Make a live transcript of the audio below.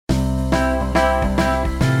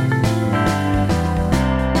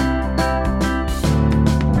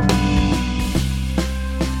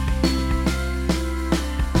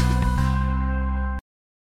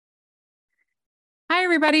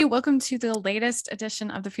everybody. Welcome to the latest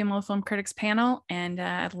edition of the Female Film Critics Panel. And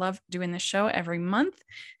I love doing this show every month.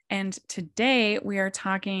 And today we are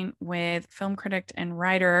talking with film critic and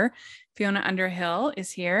writer Fiona Underhill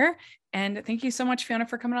is here. And thank you so much, Fiona,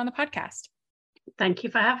 for coming on the podcast. Thank you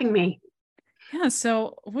for having me. Yeah,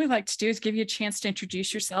 so what we'd like to do is give you a chance to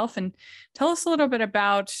introduce yourself and tell us a little bit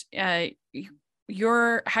about how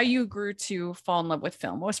you grew to fall in love with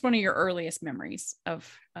film. What's one of your earliest memories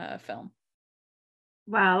of film?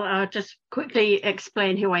 Well, I'll just quickly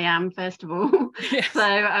explain who I am, first of all. Yes. So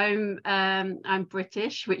I'm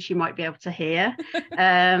British, which you might be able to hear.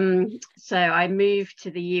 So I moved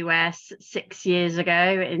to the US 6 years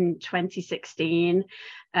ago in 2016.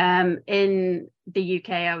 In the UK,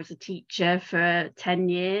 I was a teacher for 10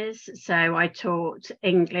 years. So I taught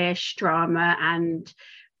English, drama, and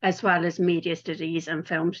as well as media studies and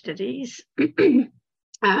film studies.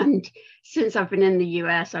 And since I've been in the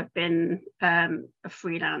US, I've been a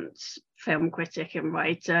freelance film critic and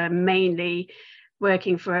writer, mainly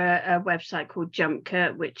working for a website called Jump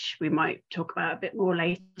Cut, which we might talk about a bit more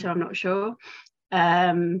later, I'm not sure.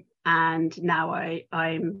 And now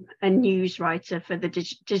I'm a news writer for the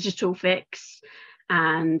Digital Fix,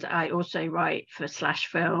 and I also write for Slash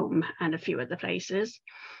Film and a few other places.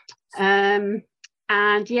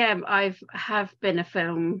 And yeah, I have been a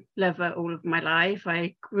film lover all of my life.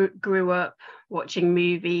 I grew up watching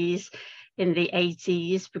movies in the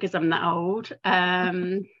 80s because I'm that old.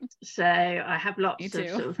 So I have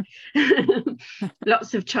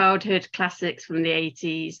lots of childhood classics from the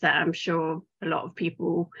 80s that I'm sure a lot of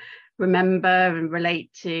people remember and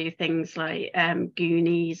relate to, things like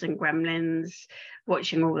Goonies and Gremlins,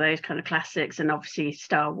 watching all those kind of classics, and obviously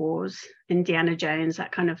Star Wars, Indiana Jones,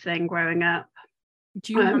 that kind of thing growing up.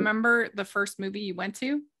 Do you remember the first movie you went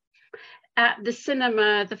to? At the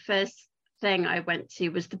cinema, the first thing I went to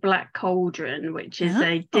was The Black Cauldron, which is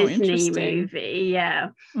a Disney movie.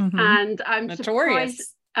 Yeah. Mm-hmm. And I'm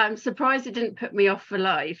surprised it didn't put me off for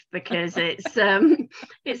life, because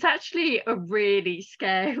it's actually a really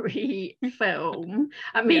scary film.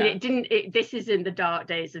 I mean, this is in the dark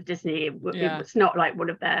days of Disney. It was not like one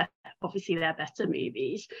of their better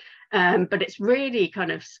movies. But it's really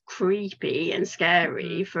kind of creepy and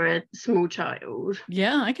scary for a small child.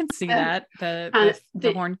 Yeah, I can see that.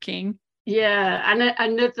 The Horned King. Yeah, and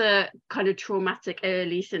another kind of traumatic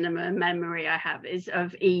early cinema memory I have is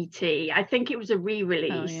of E.T. I think it was a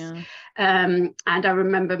re-release. Oh, yeah. And I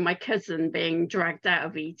remember my cousin being dragged out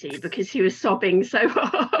of E.T. because he was sobbing so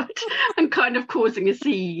hard and kind of causing a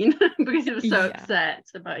scene because he was so upset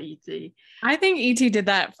about E.T. I think E.T. did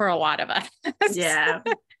that for a lot of us. Yeah.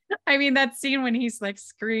 I mean, that scene when he's like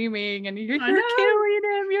screaming and you're killing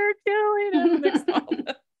him.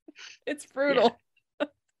 It's brutal. Yeah,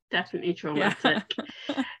 definitely traumatic.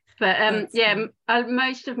 Yeah. But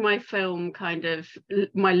most of my film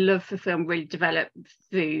my love for film really developed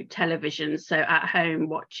through television. So at home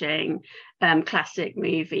watching classic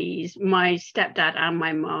movies. My stepdad and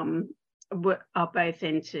my mum are both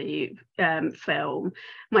into film.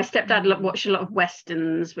 My stepdad watched a lot of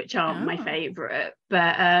westerns, which aren't my favorite,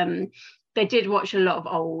 but they did watch a lot of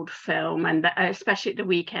old film, and especially at the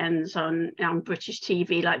weekends on British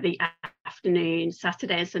TV, like the afternoons,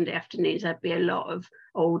 Saturday and Sunday afternoons, there'd be a lot of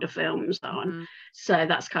older films on. So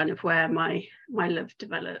that's kind of where my love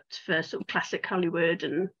developed for sort of classic Hollywood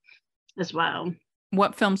and as well.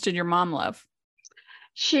 What films did your mom love?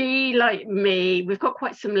 She, like me, we've got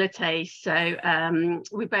quite similar tastes. So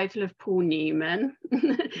we both love Paul Newman.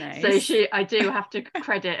 Nice. So I do have to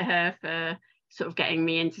credit her for sort of getting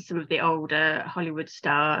me into some of the older Hollywood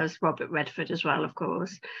stars, Robert Redford as well, of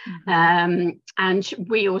course. And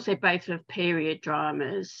we also both love period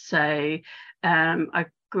dramas. So I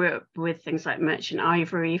grew up with things like Merchant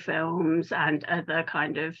Ivory films and other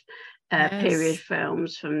kind of period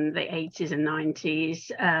films from the 80s and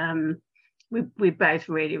 90s. We both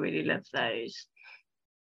really, really love those.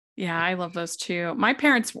 Yeah, I love those too. My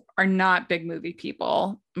parents are not big movie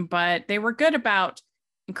people, but they were good about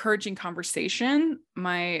encouraging conversation.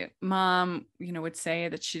 My mom, would say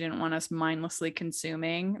that she didn't want us mindlessly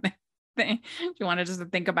consuming. She wanted us to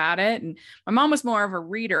think about it. And my mom was more of a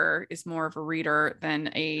reader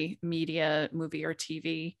than a media movie or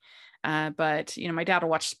TV. But my dad will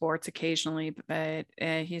watch sports occasionally, but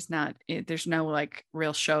he's not, there's no like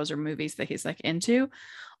real shows or movies that he's like into.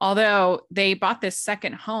 Although they bought this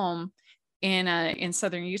second home in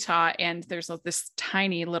southern Utah, and there's this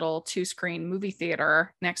tiny little 2-screen movie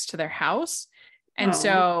theater next to their house. And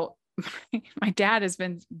so my dad has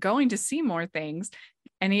been going to see more things,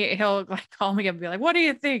 and he'll like call me up and be like, what do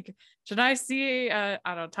you think? Should I see I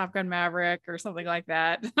don't know, Top Gun Maverick or something like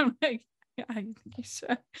that? I'm like, I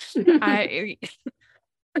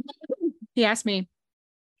he asked me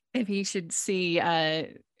if he should see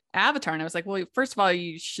Avatar, and I was like, well, first of all,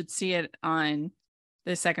 you should see it on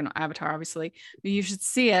the second Avatar, obviously, but you should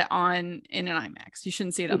see it in an IMAX. You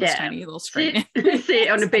shouldn't see it on this tiny little screen. See it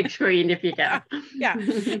on a big screen if you can. Yeah.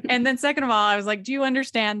 And then second of all, I was like, do you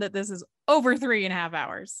understand that this is over 3.5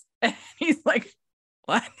 hours? And he's like,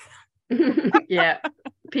 what? Yeah,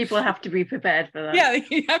 people have to be prepared for that. Yeah,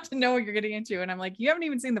 you have to know what you're getting into. And I'm like, you haven't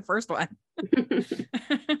even seen the first one.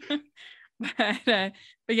 But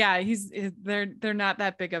yeah, they're not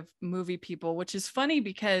that big of movie people, which is funny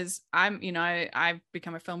because I've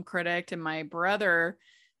become a film critic, and my brother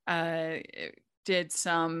did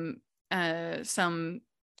some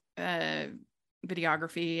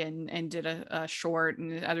videography and did a short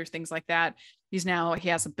and other things like that. He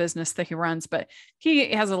has a business that he runs, but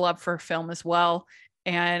he has a love for film as well.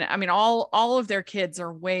 And I mean, all of their kids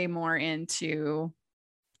are way more into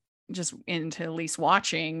at least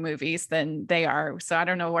watching movies than they are. So I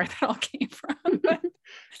don't know where that all came from,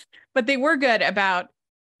 but they were good about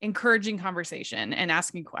encouraging conversation and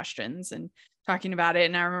asking questions and talking about it.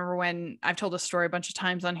 And I remember when I've told a story a bunch of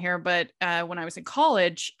times on here, but when I was in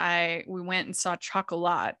college, we went and saw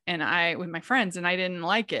Chocolat with my friends, and I didn't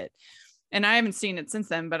like it. And I haven't seen it since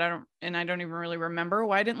then, but I don't even really remember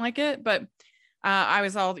why I didn't like it. But I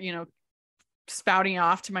was all, spouting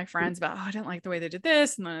off to my friends about, I didn't like the way they did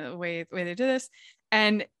this and the way they did this.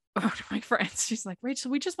 And one of my friends, she's like, Rachel,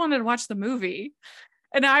 we just wanted to watch the movie.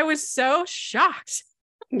 And I was so shocked.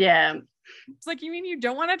 Yeah. It's like, you mean you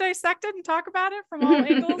don't want to dissect it and talk about it from all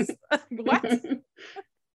angles? What?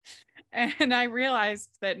 And I realized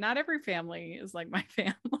that not every family is like my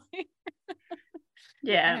family.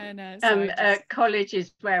 Yeah. And college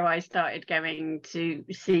is where I started going to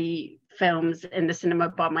see films in the cinema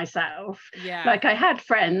by myself. Yeah. Like I had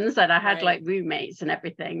friends and I had like roommates and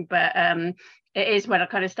everything, but it is when I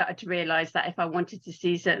kind of started to realize that if I wanted to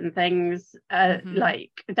see certain things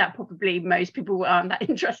like that probably most people aren't that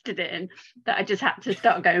interested in, that I just had to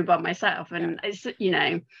start going by myself. And it's,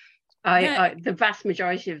 I the vast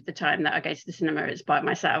majority of the time that I go to the cinema is by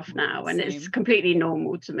myself now. And it's completely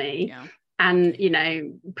normal to me. Yeah. And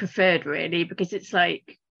preferred really, because it's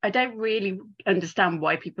like I don't really understand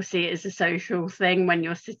why people see it as a social thing when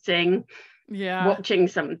you're sitting watching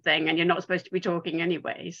something and you're not supposed to be talking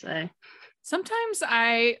anyway. So sometimes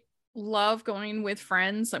I love going with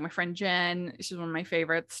friends, like my friend Jen. She's one of my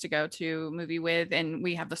favorites to go to a movie with, and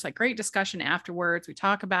we have this like great discussion afterwards. We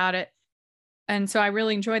talk about it, and so I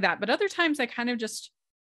really enjoy that. But other times I kind of just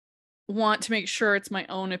want to make sure it's my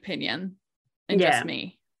own opinion and just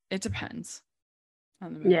me. It depends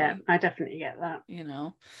on the movie. Yeah, I definitely get that.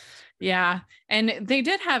 Yeah. And they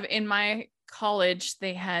did have, in my college,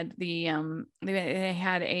 they had they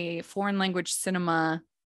had a foreign language cinema.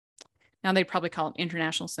 Now they'd probably call it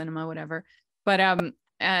international cinema, whatever. But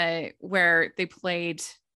where they played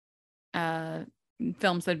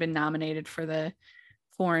films that had been nominated for the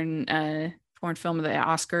foreign film of the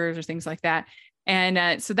Oscars or things like that.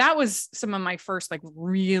 And so that was some of my first like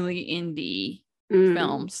really indie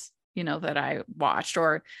films, that I watched,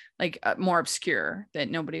 or like more obscure that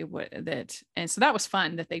nobody would and so that was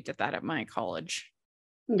fun that they did that at my college.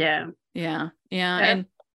 Yeah. And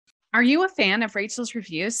are you a fan of Rachel's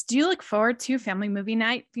reviews? Do you look forward to Family Movie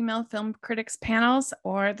Night, Female Film Critics panels,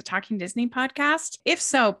 or the Talking Disney podcast? If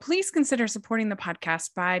so, please consider supporting the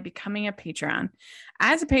podcast by becoming a Patreon.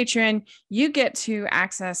 As a patron, you get to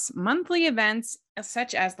access monthly events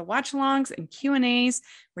such as the watch-alongs and Q&As,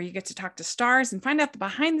 where you get to talk to stars and find out the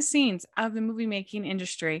behind the scenes of the movie making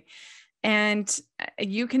industry. And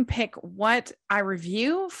you can pick what I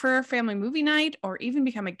review for Family Movie Night, or even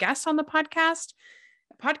become a guest on the podcast.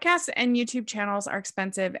 Podcasts and YouTube channels are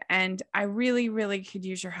expensive, and I really, really could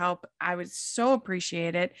use your help. I would so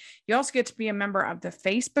appreciate it. You also get to be a member of the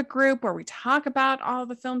Facebook group where we talk about all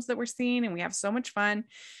the films that we're seeing, and we have so much fun.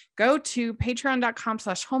 Go to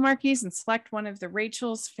patreon.com/Hallmarkies and select one of the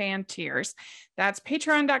Rachel's fan tiers. That's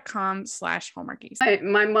patreon.com/Hallmarkies.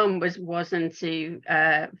 My mum was into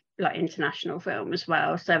like international film as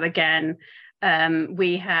well. So again,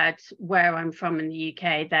 we had, where I'm from in the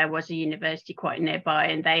UK, there was a university quite nearby,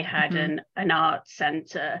 and they had an art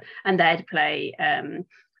centre, and they'd play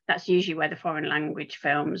that's usually where the foreign language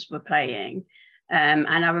films were playing. And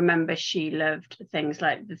I remember she loved things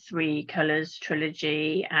like the Three Colours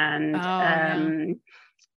trilogy, and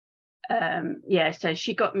so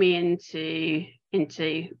she got me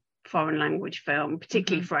into foreign language film,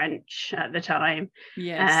 particularly French at the time.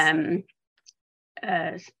 Yes.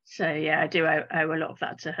 So yeah, I do owe a lot of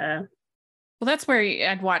that to her. Well, that's where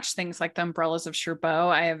I'd watch things like The Umbrellas of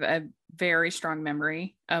Cherbourg. I have a very strong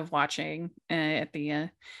memory of watching at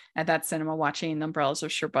that cinema, watching The Umbrellas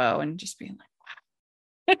of Cherbourg and just being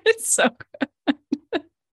like, wow, it's so good.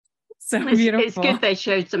 So beautiful. It's good they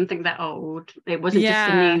showed something that old. It wasn't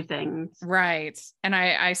just a new thing. Right. And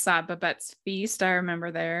I saw Babette's Feast. I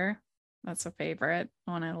remember there. That's a favorite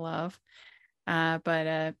one I love.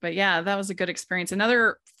 But yeah, that was a good experience.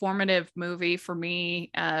 Another formative movie for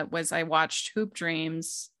me was I watched Hoop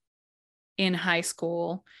Dreams in high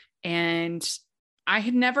school, and I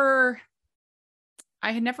had never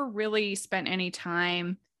really spent any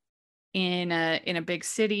time in a big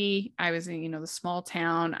city. I was in, the small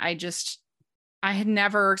town. I had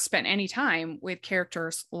never spent any time with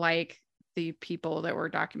characters like the people that were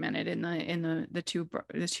documented in the two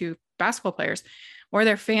basketball players or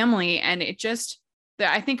their family. And it just,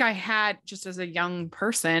 I think I had, just as a young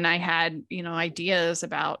person, I had, ideas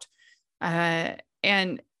about, and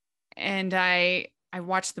I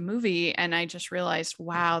watched the movie and I just realized,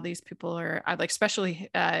 wow, these people are, I like, especially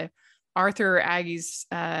Arthur Aggie's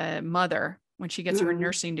mother when she gets her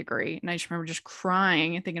nursing degree. And I just remember just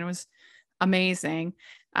crying and thinking it was amazing.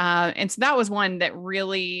 And so that was one that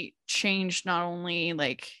really changed not only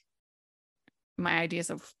like my ideas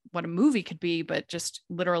of what a movie could be, but just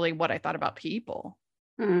literally what I thought about people.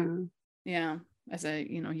 Yeah. As a,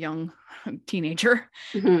 young teenager,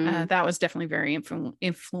 that was definitely very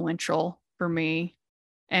influential for me.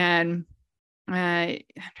 And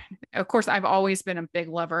of course, I've always been a big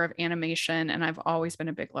lover of animation, and I've always been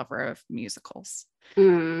a big lover of musicals.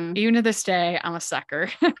 Even to this day, I'm a sucker.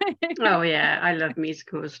 Oh yeah, I love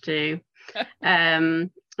musicals too.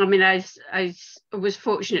 I mean, I was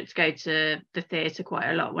fortunate to go to the theatre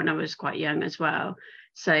quite a lot when I was quite young as well.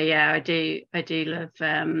 So yeah, I do love.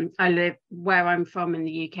 I live where I'm from in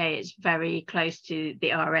the UK. It's very close to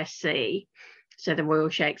the RSC, so the Royal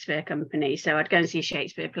Shakespeare Company. So I'd go and see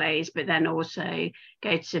Shakespeare plays, but then also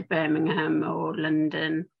go to Birmingham or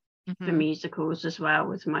London for musicals as well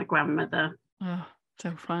with my grandmother. Oh,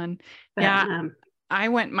 so fun. But, yeah. I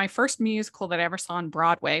went, my first musical that I ever saw on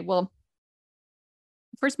Broadway. Well,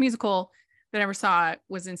 the first musical that I ever saw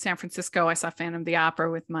was in San Francisco. I saw Phantom of the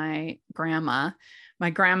Opera with my grandma. My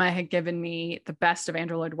grandma had given me the best of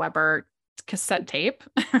Andrew Lloyd Webber cassette tape.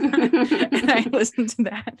 And I listened to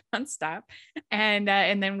that nonstop. And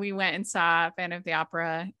then we went and saw Phantom of the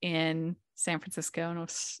Opera in San Francisco, and it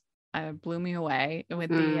was blew me away with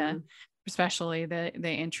the especially the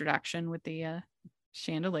introduction with the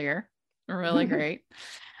chandelier. Really great.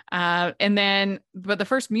 And then, but the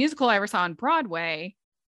first musical I ever saw on Broadway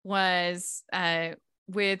was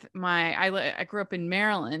with I grew up in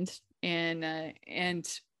Maryland,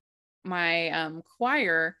 and my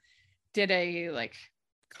choir did a like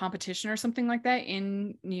competition or something like that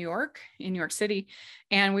in New York City.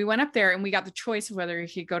 And we went up there and we got the choice of whether you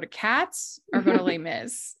could go to Cats or go to Les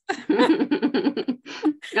Mis. I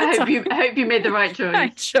hope you made the right choice. I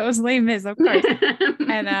chose Les Mis, of course.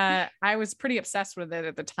 And I was pretty obsessed with it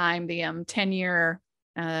at the time. The 10-year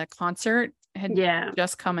concert had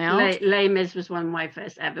just come out. Les Mis was one of my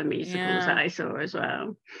first ever musicals that I saw as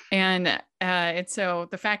well. And so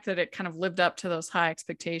the fact that it kind of lived up to those high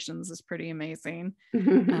expectations is pretty amazing. So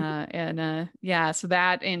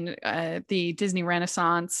that and the Disney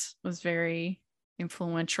Renaissance was very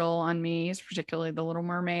influential on me, particularly The Little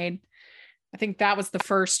Mermaid. I think that was the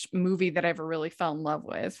first movie that I ever really fell in love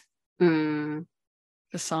with.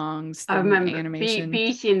 The songs, the animation.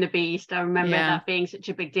 Beauty and the Beast. I remember that being such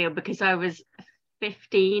a big deal because I was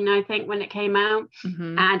 15, I think, when it came out.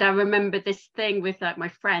 And I remember this thing with like my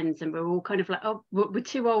friends, and we were all kind of like, oh, we're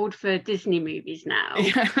too old for Disney movies now.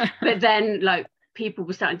 But then like people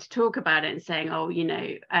were starting to talk about it and saying, oh,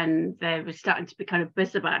 and they were starting to be kind of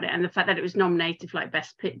buzz about it, and the fact that it was nominated for like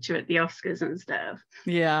Best Picture at the Oscars and stuff.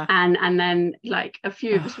 And then like a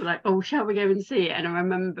few of us were like, oh, shall we go and see it? And I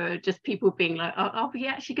remember just people being like, oh, are we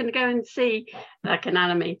actually going to go and see like an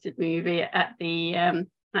animated movie at the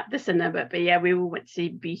cinema? But yeah, we all went to see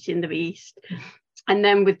Beauty and the Beast. And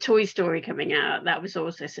then with Toy Story coming out, that was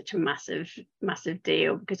also such a massive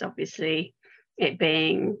deal, because obviously it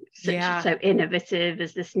being so innovative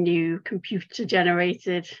as this new computer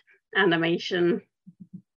generated animation.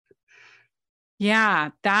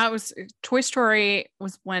 That was Toy Story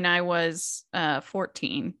was when I was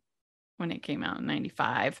 14 when it came out in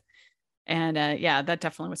 95. And that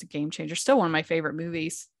definitely was a game changer. Still one of my favorite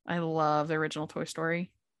movies. I love the original Toy Story.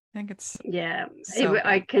 I think it's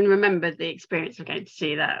I can remember the experience of going to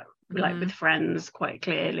see that like with friends quite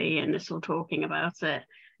clearly, and us all talking about it,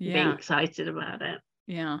 being excited about it.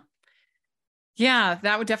 Yeah,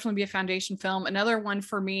 that would definitely be a foundation film. Another one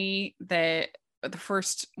for me that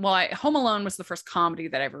Home Alone was the first comedy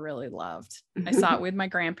that I ever really loved. I saw it with my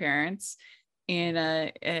grandparents, and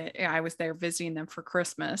I was there visiting them for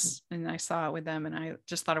Christmas, and I saw it with them, and I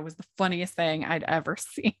just thought it was the funniest thing I'd ever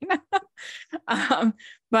seen.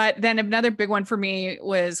 But then another big one for me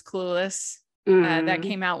was Clueless. That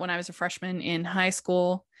came out when I was a freshman in high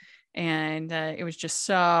school, and it was just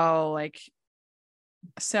so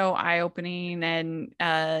eye-opening, and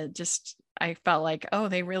just I felt like, oh,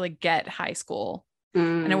 they really get high school.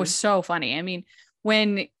 And it was so funny. I mean,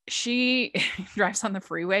 when she drives on the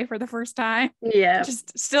freeway for the first time,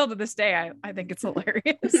 just still to this day, I think it's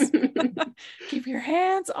hilarious. Keep your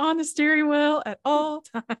hands on the steering wheel at all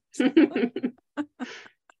times.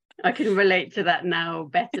 I can relate to that now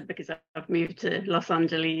better because I've moved to Los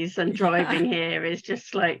Angeles, and driving here is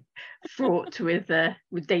just like fraught with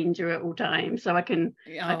danger at all times. So I can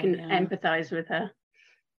empathize with her.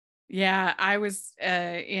 Yeah, I was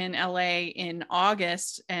in LA in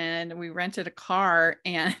August, and we rented a car,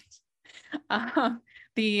 and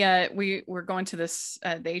we were going to this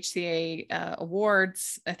the HCA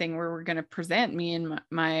awards thing where we're going to present, me and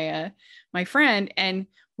my friend, and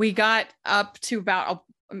we got up to about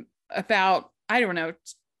I don't know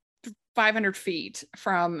 500 feet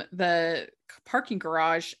from the parking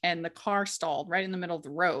garage, and the car stalled right in the middle of the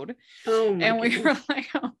road. And we were like,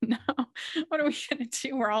 oh no, what are we gonna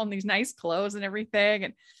do? We're all in these nice clothes and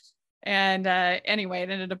everything, and anyway, it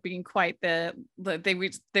ended up being quite they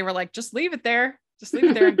were like, just leave it there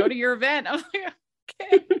and go to your event. I was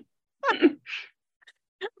like, okay.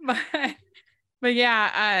 but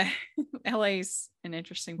yeah, LA's an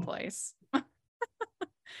interesting place.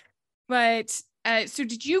 But so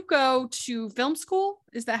did you go to film school?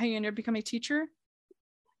 Is that how you ended up becoming a teacher?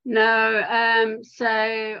 No, so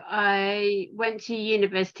I went to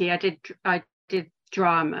university. I did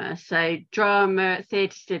drama. So drama,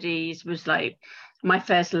 theatre studies was like my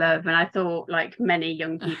first love, and I thought, like many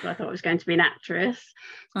young people, I thought I was going to be an actress.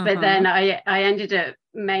 But then I ended up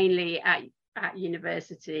mainly at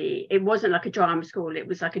university. It wasn't like a drama school, it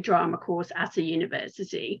was like a drama course at a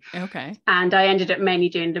university. Okay. And I ended up mainly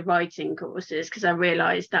doing the writing courses because I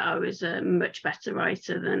realized that I was a much better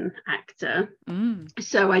writer than actor.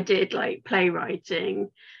 So I did like playwriting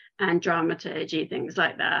and dramaturgy, things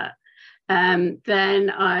like that.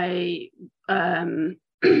 Then I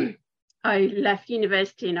I left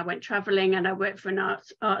university and I went traveling, and I worked for an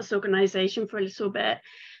arts organization for a little bit.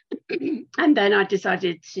 And then I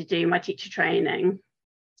decided to do my teacher training.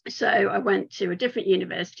 So I went to a different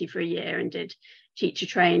university for a year and did teacher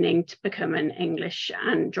training to become an English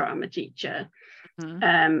and drama teacher.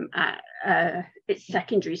 It's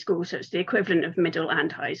secondary school, so it's the equivalent of middle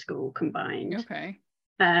and high school combined. Okay.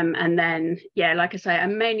 And then, yeah, like I say, I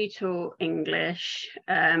mainly taught English,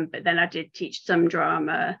 but then I did teach some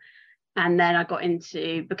drama. And then I got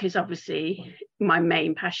into, because obviously my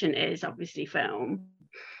main passion is obviously film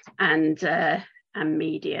and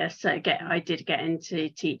media. So I did get into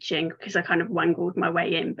teaching because I kind of wangled my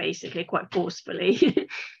way in, basically quite forcefully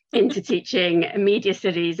into teaching media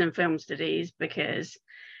studies and film studies, because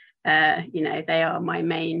they are my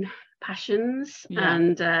main passions.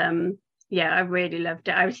 And I really loved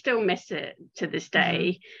it. I still miss it to this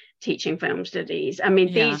day, teaching film studies. I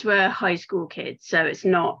mean, these were high school kids, so it's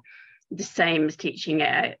not the same as teaching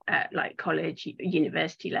it at like college,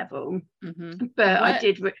 university level. But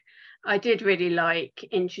I did really like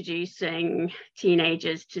introducing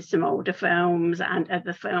teenagers to some older films and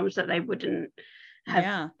other films that they wouldn't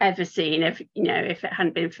have ever seen if it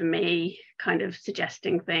hadn't been for me kind of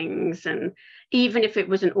suggesting things. And even if it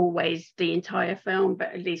wasn't always the entire film,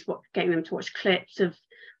 but at least getting them to watch clips of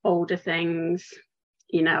older things,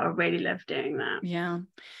 I really love doing that. Yeah.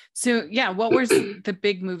 So what were the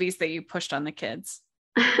big movies that you pushed on the kids?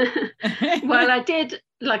 Well, I did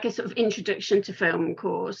like a sort of introduction to film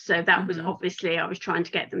course. So that was obviously, I was trying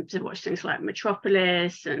to get them to watch things like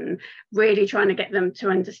Metropolis, and really trying to get them to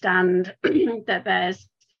understand that there's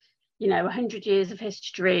 100 years of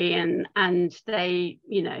history, and they,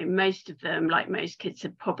 most of them, like most kids,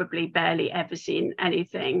 had probably barely ever seen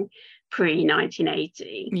anything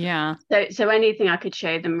pre-1980. Yeah. So anything I could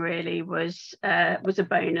show them really was a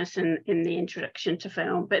bonus in the introduction to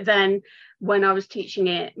film. But then when I was teaching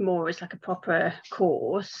it more as like a proper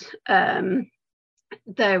course,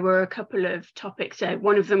 there were a couple of topics. So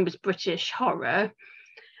one of them was British horror,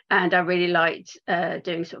 and I really liked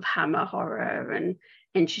doing sort of Hammer horror and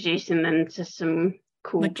introducing them to some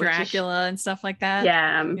cool like British, Dracula and stuff like that.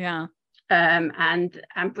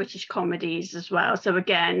 And British comedies as well. So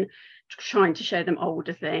again, trying to show them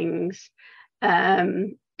older things.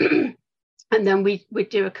 And then we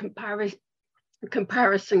do a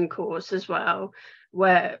comparison course as well,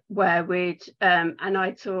 where we'd and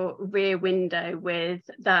I taught Rear Window with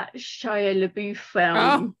that Shia LaBeouf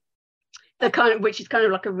film, which is kind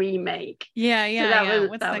of like a remake. Yeah. So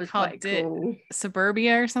What's that that was called? quite cool.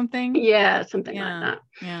 Suburbia or something? Yeah, something like that.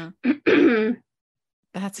 Yeah.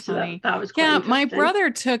 That's funny. That was quite interesting. My brother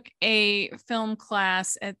took a film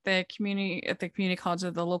class at the community college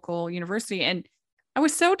of the local university, and I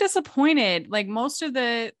was so disappointed. Like most of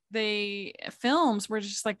the films were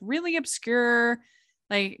just like really obscure,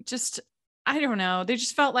 like just I don't know. They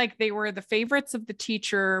just felt like they were the favorites of the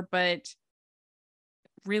teacher, but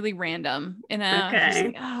really random. And I was just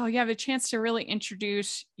like, oh, you have a chance to really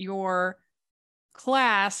introduce your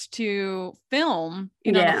class to film,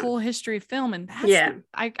 the whole history of film. And that's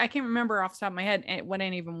I can't remember off the top of my head what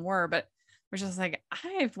any of them were, but we're just like,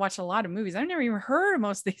 I've watched a lot of movies. I've never even heard of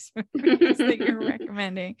most of these movies that you're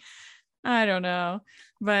recommending. I don't know.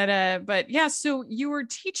 But yeah, so you were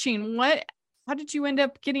teaching. How did you end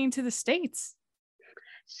up getting to the States?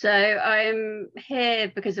 So I'm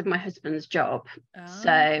here because of my husband's job.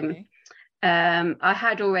 I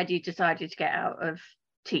had already decided to get out of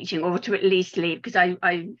teaching, or to at least leave, because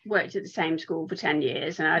I worked at the same school for 10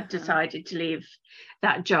 years, and I decided to leave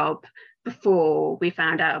that job before we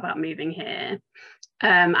found out about moving here.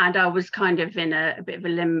 And I was kind of in a bit of a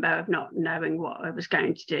limbo of not knowing what I was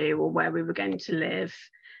going to do or where we were going to live.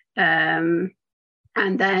 And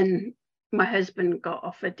then my husband got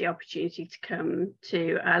offered the opportunity to come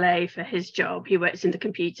to LA for his job. He works in the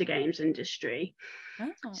computer games industry.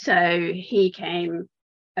 So he came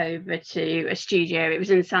over to a studio. It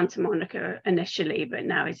was in Santa Monica initially, but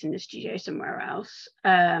now he's in the studio somewhere else.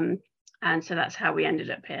 And so that's how we ended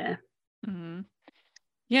up here. Mm-hmm.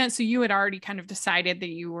 Yeah. So you had already kind of decided that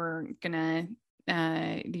you were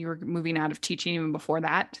you were moving out of teaching even before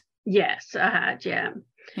that? Yes, I had. Yeah.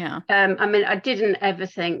 I mean, I didn't ever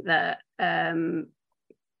think that, but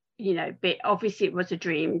obviously it was a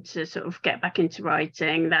dream to sort of get back into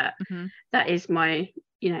writing. That is my,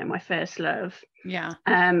 my first love. Yeah.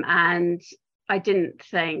 And I didn't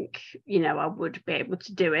think, I would be able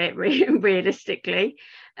to do it realistically.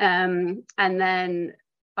 And then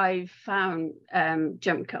I found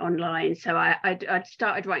Jump Cut online. So I'd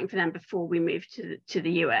started writing for them before we moved to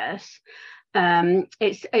the US.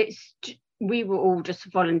 We were all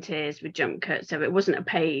just volunteers with Jump Cut, so it wasn't a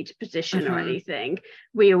paid position or anything.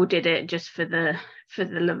 We all did it just for the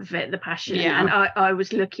love of it, the passion. And I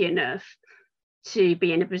was lucky enough to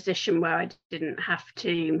be in a position where I didn't have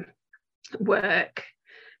to work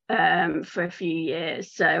for a few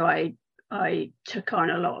years. So I took on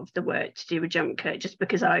a lot of the work to do with Jump Cut just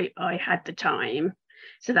because I had the time.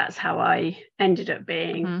 So that's how I ended up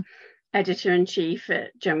being editor-in-chief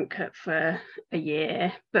at Jump Cut for a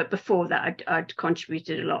year. But before that, I'd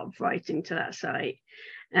contributed a lot of writing to that site.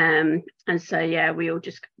 And so, we all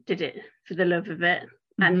just did it for the love of it.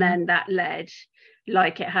 And then that led,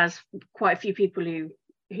 like it has quite a few people who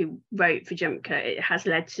wrote for Jump Cut, it has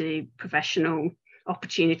led to professional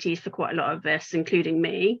opportunities for quite a lot of us, including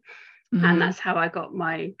me. And that's how I got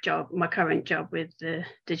my current job with the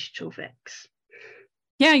Digital Fix.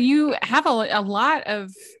 Yeah, you have a lot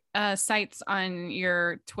of sites on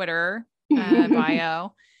your Twitter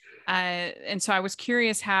bio. And so I was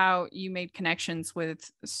curious how you made connections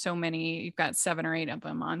with so many. You've got 7 or 8 of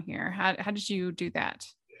them on here. How did you do that?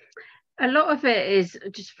 A lot of it is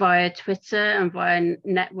just via Twitter and via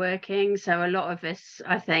networking. So a lot of us,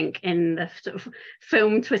 I think, in the sort of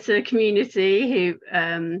film Twitter community,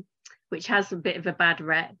 which has a bit of a bad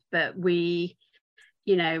rep, but we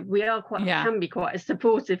are can be quite a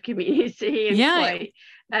supportive community.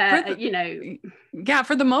 And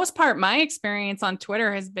for the most part, my experience on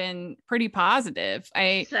Twitter has been pretty positive.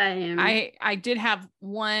 I did have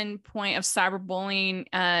one point of cyberbullying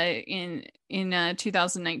in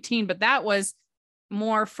 2019, but that was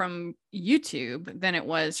more from YouTube than it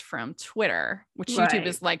was from Twitter, which YouTube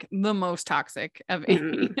is like the most toxic of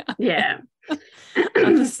any of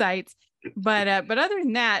the sites. But other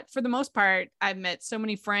than that, for the most part, I've met so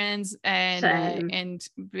many friends and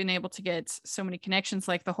been able to get so many connections.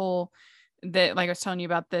 Like like I was telling you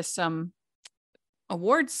about this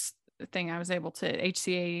awards thing, I was able to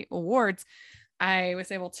HCA Awards. I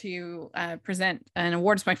was able to present an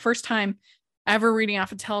award. It's my first time ever reading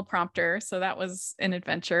off a teleprompter, so that was an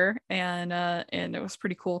adventure, and it was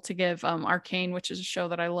pretty cool to give Arcane, which is a show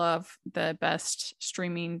that I love, the best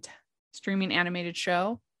streaming animated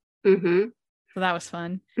show. So that was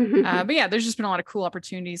fun. But yeah, there's just been a lot of cool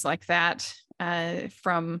opportunities like that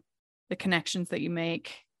from the connections that you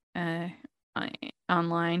make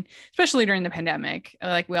online, especially during the pandemic.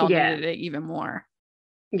 Like we all needed it even more.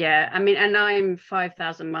 Yeah, I mean, and I'm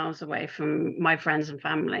 5,000 miles away from my friends and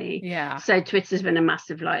family. Yeah. So Twitter's been a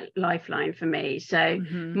massive lifeline for me. So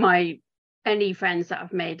any friends that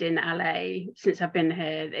I've made in LA since I've been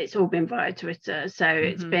here, it's all been via Twitter. So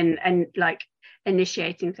it's been like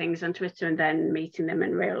initiating things on Twitter and then meeting them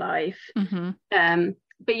in real life.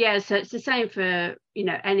 But yeah, so it's the same for, you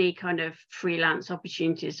know, any kind of freelance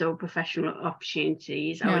opportunities or professional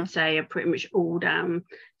opportunities, I would say are pretty much all down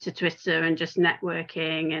to Twitter and just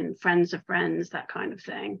networking and friends of friends, that kind of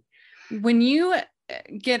thing. When you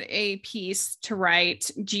get a piece to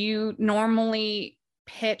write, do you normally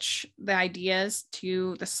pitch the ideas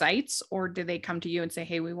to the sites, or do they come to you and say,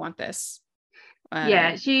 hey, we want this? Yeah,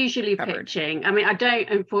 it's usually covered. pitching. I mean, I don't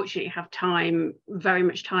unfortunately have very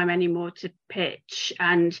much time anymore to pitch.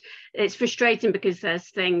 And it's frustrating because there's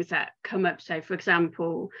things that come up. So, for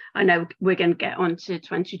example, I know we're going to get onto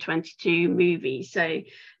 2022 movies. So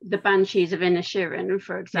the Banshees of Inisherin,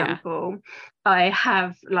 for example, I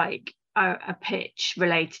have like a pitch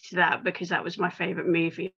related to that because that was my favorite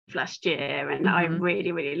movie of last year. And I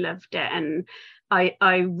really, really loved it. And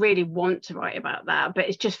I really want to write about that, but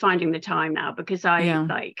it's just finding the time now because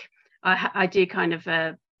I do kind of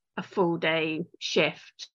a full day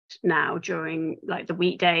shift now during like the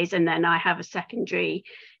weekdays, and then I have a secondary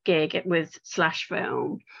gig with Slash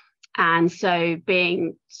Film, and so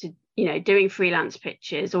doing freelance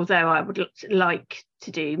pitches, although I would like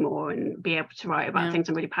to do more and be able to write about things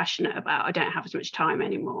I'm really passionate about, I don't have as much time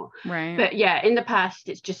anymore. Right. But yeah, in the past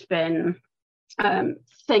it's just been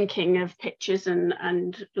thinking of pictures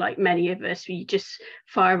and like many of us, we just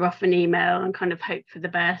fire off an email and kind of hope for the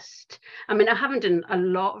best. I mean, I haven't done a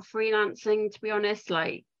lot of freelancing, to be honest.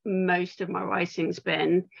 Like most of my writing's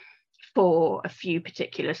been for a few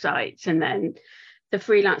particular sites, and then the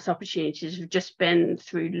freelance opportunities have just been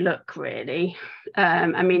through luck, really.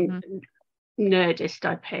 I mean, Nerdist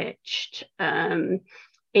I pitched,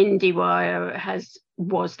 IndieWire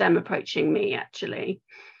was them approaching me actually.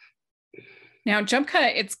 Now Jump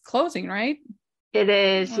Cut, it's closing, right? It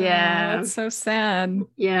is, yeah. That's so sad.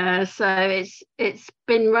 Yeah, so it's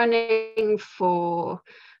been running for,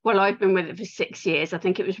 well, I've been with it for 6 years. I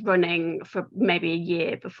think it was running for maybe a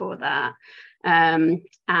year before that.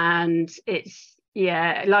 And it's,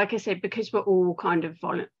 yeah, like I said, because we're all kind of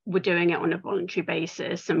we're doing it on a voluntary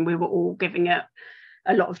basis, and we were all giving it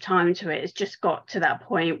a lot of time to it. It's just got to that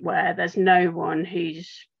point where there's no one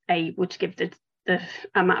who's able to give the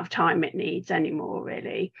amount of time it needs anymore,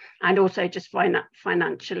 really. And also just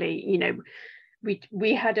financially, you know,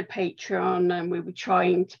 we had a Patreon and we were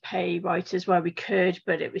trying to pay writers where we could,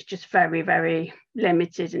 but it was just very, very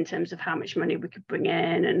limited in terms of how much money we could bring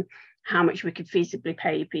in and how much we could feasibly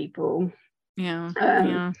pay people.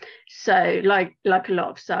 So like a lot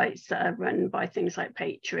of sites that are run by things like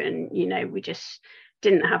Patreon, you know, we just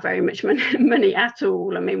didn't have very much money at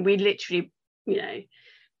all. I mean, we literally, you know,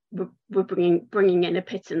 we're bringing in a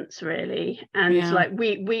pittance, really. And like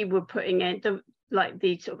we were putting in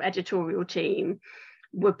the sort of editorial team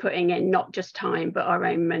were putting in not just time but our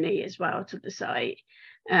own money as well to the site.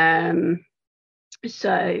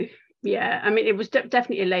 So yeah, I mean, it was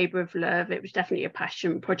definitely a labor of love. It was definitely a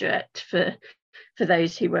passion project for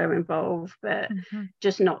those who were involved, but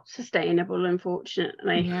just not sustainable,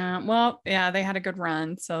 unfortunately. They had a good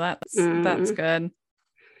run, so that's good.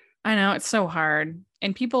 I know, it's so hard,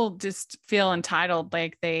 and people just feel entitled,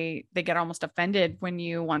 like they get almost offended when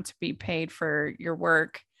you want to be paid for your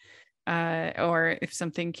work, or if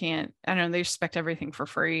something can't, I don't know, they expect everything for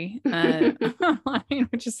free,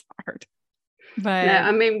 which is hard. But no,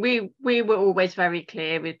 I mean, we were always very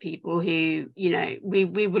clear with people who, you know, we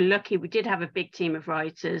were lucky. We did have a big team of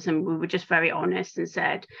writers, and we were just very honest and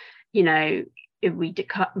said, you know, if we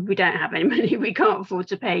don't have any money, we can't afford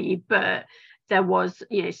to pay you. But there was,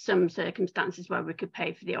 you know, some circumstances where we could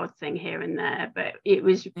pay for the odd thing here and there. But it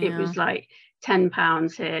was like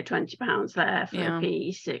 £10 here, £20 there for a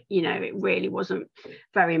piece. You know, it really wasn't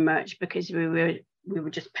very much because we were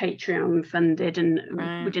just Patreon funded, and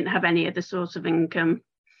we didn't have any other source of income.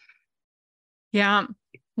 Yeah.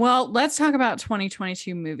 Well, let's talk about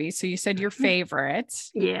 2022 movies. So you said your favorite.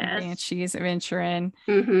 Yes. Banshees of Inisherin.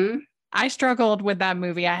 I struggled with that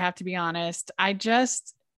movie, I have to be honest. I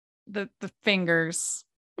just, the fingers.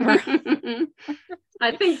 I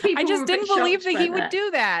think people I just didn't believe that he would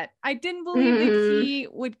do that. I didn't believe that he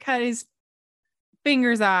would cut his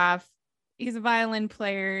fingers off. He's a violin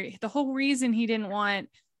player. The whole reason he cut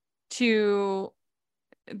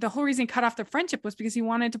off the friendship was because he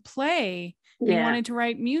wanted to play. He wanted to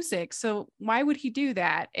write music. So why would he do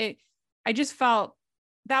that? I just felt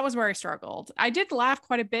that was where I struggled. I did laugh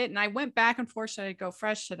quite a bit, and I went back and forth. Should I go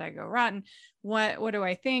fresh? Should I go rotten? What do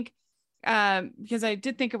I think? Because I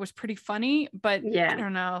did think it was pretty funny, but I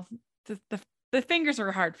don't know. The fingers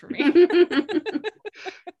are hard for me.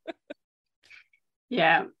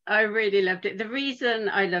 Yeah, I really loved it. The reason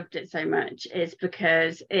I loved it so much is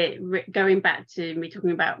because going back to me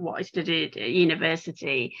talking about what I studied at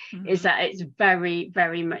university, is that it's very,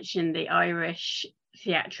 very much in the Irish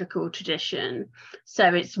theatrical tradition.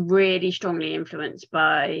 So it's really strongly influenced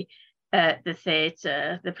by the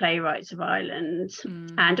theatre, the playwrights of Ireland,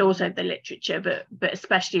 and also the literature, but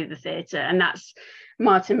especially the theatre. And that's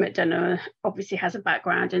Martin McDonagh obviously has a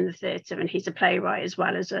background in the theatre, and he's a playwright as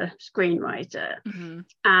well as a screenwriter.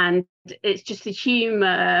 And it's just the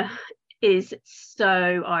humour is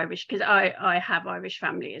so Irish, because I have Irish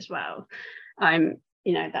family as well.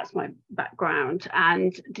 That's my background,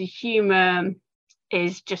 and the humour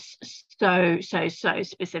is just so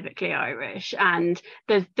specifically Irish, and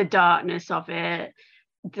the darkness of it,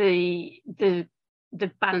 the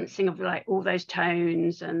balancing of like all those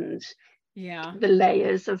tones and the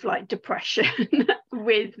layers of like depression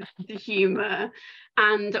with the humor,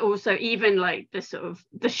 and also even like the sort of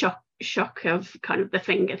the shock of kind of the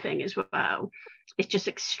finger thing as well. It's just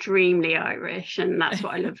extremely Irish, and that's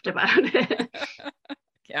what I loved about it.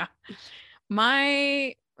 Yeah,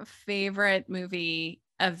 my favorite movie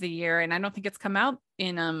of the year, and I don't think it's come out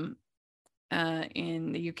in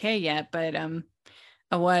the UK yet, but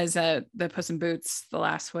was the Puss in Boots: The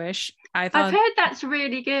Last Wish. I've heard that's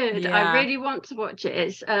really good. I really want to watch it.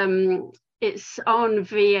 It's on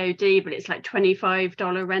VOD, but it's like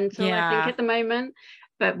 $25 rental, I think, at the moment.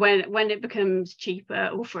 But when it becomes cheaper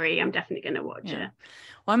or free, I'm definitely going to watch it.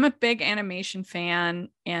 Well, I'm a big animation fan,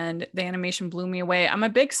 and the animation blew me away. I'm a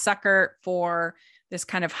big sucker for this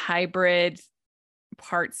kind of hybrid,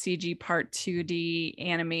 part CG, part 2D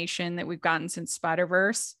animation that we've gotten since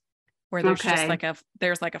Spider-Verse, where there's just like a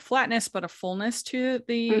flatness but a fullness to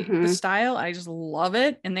the style. I just love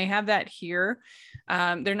it, and they have that here.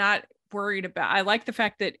 They're not worried about. I like the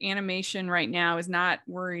fact that animation right now is not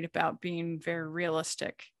worried about being very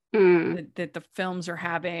realistic. That the films are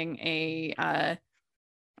having a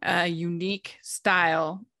unique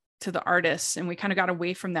style to the artists, and we kind of got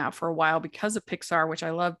away from that for a while because of Pixar, which I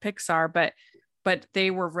love Pixar, but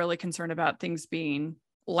they were really concerned about things being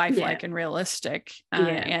lifelike and realistic.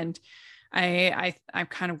 And I'm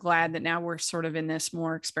kind of glad that now we're sort of in this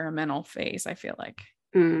more experimental phase, I feel like,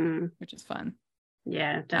 which is fun.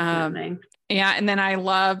 Yeah, definitely. And then I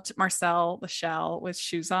loved Marcel the Shell with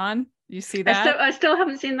Shoes On. You see that? I still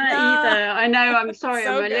haven't seen that either. I know. I'm sorry.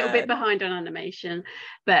 I'm a little bit behind on animation,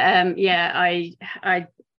 but I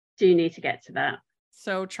do need to get to that.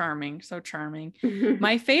 So charming.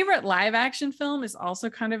 My favorite live action film is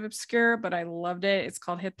also kind of obscure, but I loved it. It's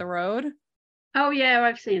called Hit the Road. Oh yeah,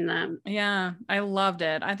 I've seen that. Yeah, I loved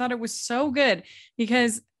it. I thought it was so good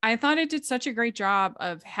because I thought it did such a great job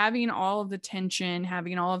of having all of the tension,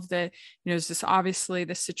 having all of the, it's just obviously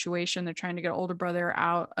the situation. They're trying to get older brother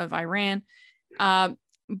out of Iran.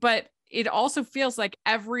 But it also feels like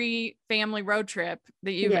every family road trip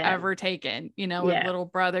that you've ever taken, with little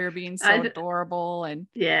brother being so adorable. And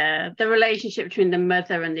the relationship between the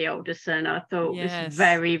mother and the older son, I thought was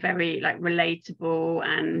very, very like relatable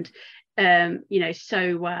and,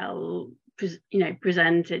 so well,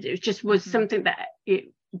 presented. It just was something that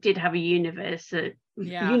it did have a universality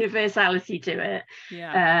to it.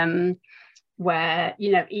 Where,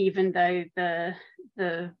 even though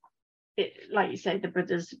like you say, the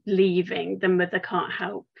brother's leaving, the mother can't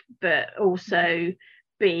help but also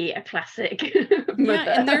be a classic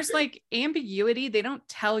mother. And there's like ambiguity. They don't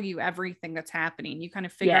tell you everything that's happening. You kind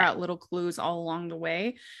of figure out little clues all along the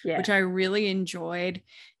way, which I really enjoyed.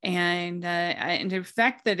 And the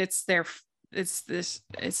fact that it's the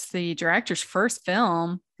director's first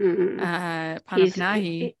film. Panam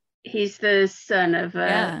Panahi. He's the son of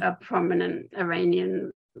a prominent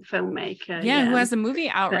Iranian filmmaker, who has a movie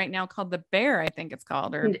out right now called The Bear, I think it's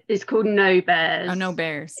called, or it's called No Bears. Oh, No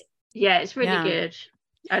Bears. It's really good.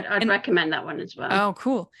 I'd recommend that one as well. Oh,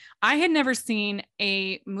 cool. I had never seen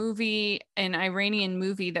an Iranian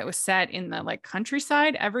movie that was set in the like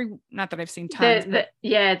countryside. Not that I've seen tons.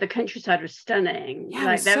 The countryside was stunning. Yeah, like,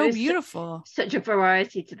 it was so beautiful. Such a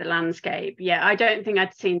variety to the landscape. Yeah, I don't think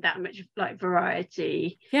I'd seen that much like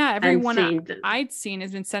variety. Yeah, everyone I'd seen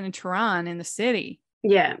has been set in Tehran in the city.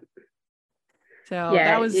 Yeah. So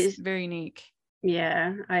that was very unique.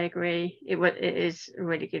 Yeah, I agree. It is a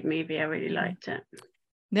really good movie. I really liked it.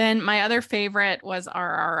 Then my other favorite was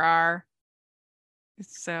RRR.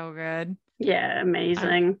 It's so good. Yeah,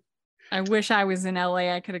 amazing. I wish I was in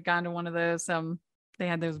LA. I could have gone to one of those they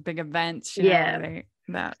had those big events, Yeah.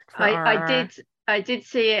 that for I did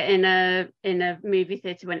see it in a movie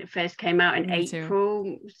theater when it first came out in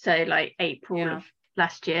April. So like April of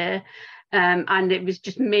last year. And it was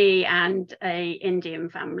just me and a Indian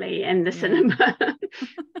family in the cinema.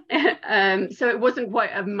 So it wasn't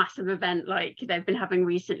quite a massive event like they've been having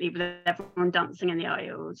recently with everyone dancing in the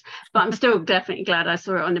aisles. But I'm still definitely glad I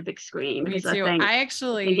saw it on the big screen, because Me too. I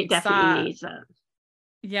think it definitely needs that.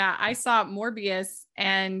 Yeah, I saw Morbius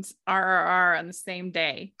and RRR on the same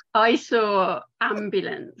day. I saw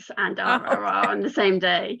Ambulance and RRR on the same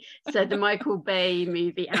day. So the Michael Bay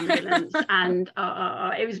movie Ambulance and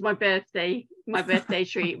RRR. It was my birthday. My birthday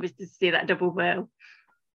treat was to see that double bill.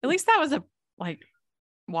 At least that was a like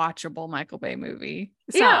watchable Michael Bay movie.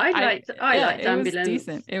 So yeah, I liked Ambulance.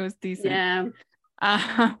 It was decent.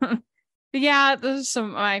 Yeah. Yeah, those are some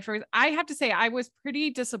of my favorites. I have to say, I was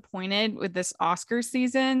pretty disappointed with this Oscar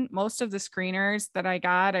season. Most of the screeners that I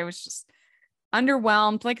got, I was just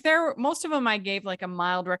underwhelmed. Like most of them I gave like a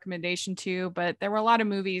mild recommendation to, but there were a lot of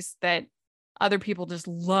movies that other people just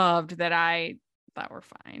loved that I thought were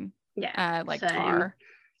fine. Yeah, like Tar.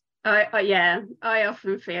 I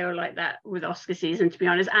often feel like that with Oscar season, to be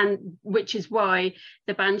honest, and which is why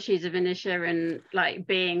the Banshees of Inisherin, like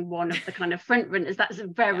being one of the kind of front runners, that's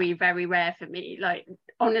very very rare for me. Like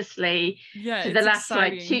honestly, for the last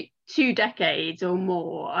exciting. Like two decades or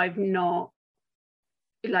more, I've not,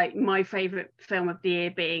 like, my favorite film of the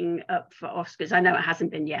year being up for Oscars. I know it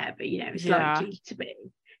hasn't been yet, but you know it's likely to be.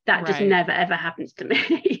 That just never ever happens to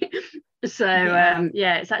me. So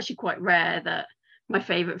it's actually quite rare that my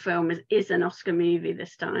favorite film is an Oscar movie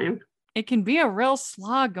this time. It can be a real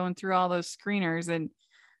slog going through all those screeners and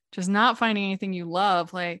just not finding anything you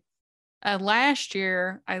love. Like last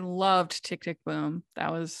year, I loved Tick, Tick, Boom.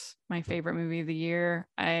 That was my favorite movie of the year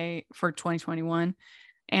for 2021.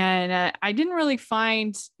 And I didn't really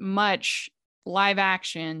find much live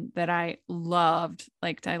action that I loved.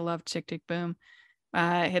 Like I loved Tick, Tick, Boom.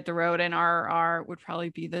 Hit the Road and RRR would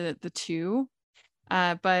probably be the two.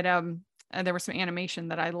 But there was some animation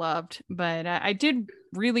that I loved, but I did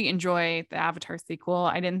really enjoy the Avatar sequel.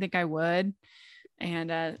 I didn't think I would.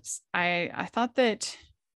 And I thought that,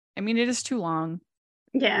 I mean, it is too long.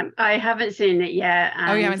 Yeah, I haven't seen it yet.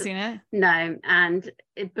 And you haven't seen it? No, and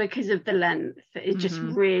because of the length, it just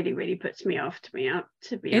really, really puts me off, to be honest.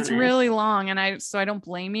 It's really long, and I don't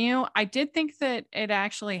blame you. I did think that it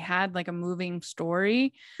actually had like a moving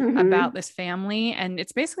story about this family, and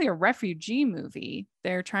it's basically a refugee movie.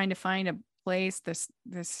 They're trying to find a place. This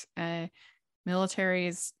military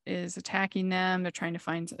is attacking them. They're trying to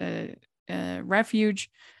find a refuge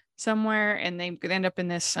somewhere, and they end up in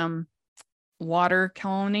this water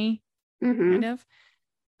colony kind of.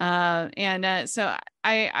 So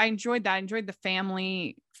I enjoyed that. I enjoyed the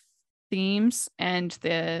family themes and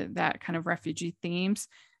that kind of refugee themes.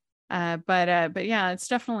 But yeah, it's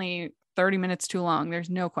definitely 30 minutes too long.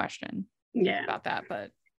 There's no question about that,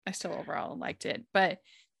 but I still overall liked it. But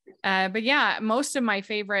yeah, most of my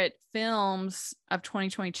favorite films of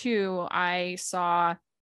 2022 I saw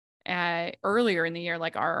earlier in the year,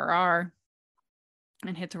 like RRR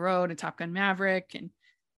and Hit the Road and Top Gun Maverick and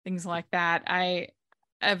things like that.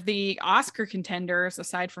 Of the Oscar contenders,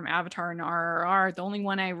 aside from Avatar and RRR, the only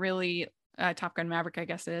one I really, Top Gun Maverick, I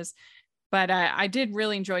guess is, but I did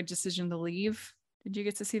really enjoy Decision to Leave. Did you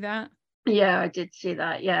get to see that? Yeah, I did see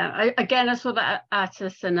that. Yeah, I saw that at a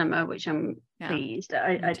cinema, which I'm pleased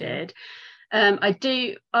I did. I'm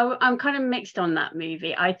kind of mixed on that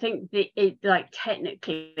movie. I think that it, like,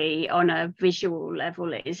 technically on a visual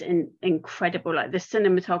level, it is incredible. Like the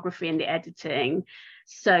cinematography and the editing,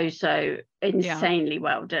 so insanely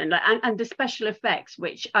well done. Like, and the special effects,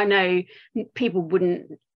 which I know people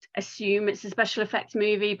wouldn't assume it's a special effects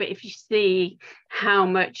movie, but if you see how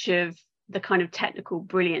much of the kind of technical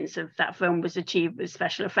brilliance of that film was achieved with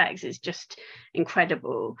special effects, it's just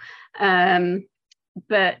incredible.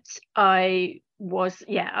 But I was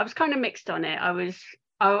kind of mixed on it. I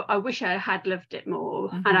wish I had loved it more,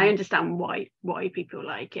 and I understand why people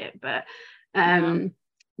like it, but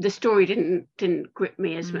the story didn't grip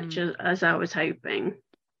me as much as I was hoping.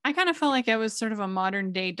 I kind of felt like it was sort of a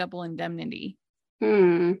modern day Double Indemnity,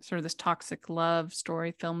 sort of this toxic love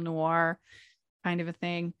story, film noir kind of a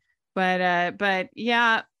thing. But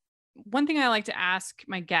yeah, one thing I like to ask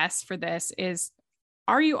my guests for this is,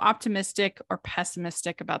 are you optimistic or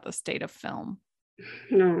pessimistic about the state of film?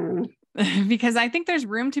 No. Because I think there's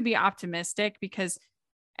room to be optimistic, because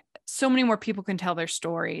so many more people can tell their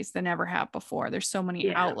stories than ever have before. There's so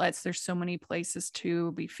many outlets, there's so many places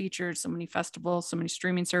to be featured, so many festivals, so many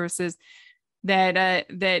streaming services that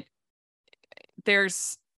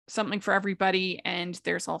there's something for everybody. And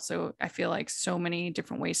there's also, I feel like, so many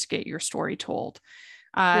different ways to get your story told.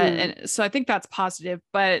 And so I think that's positive,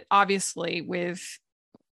 but obviously with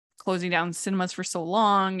closing down cinemas for so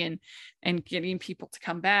long and getting people to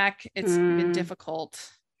come back, it's been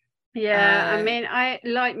difficult. Yeah, I mean, I,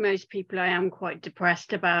 like most people, I am quite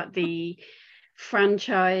depressed about the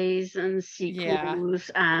franchise and sequels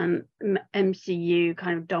and MCU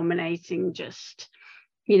kind of dominating just,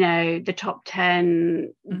 you know, the top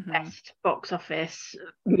 10 best box office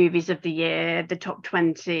movies of the year. The top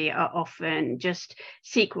 20 are often just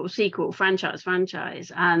sequel,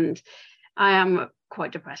 franchise. And I am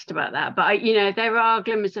quite depressed about that. But, you know, there are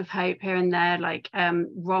glimmers of hope here and there. Like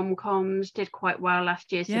rom-coms did quite well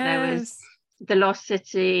last year. So there was The Lost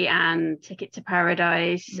City and Ticket to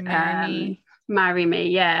Paradise. Marry Me,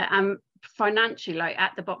 yeah. Financially, like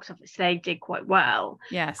at the box office, they did quite well.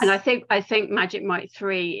 Yes. And I think Magic Mike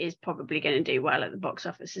 3 is probably going to do well at the box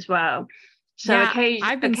office as well. So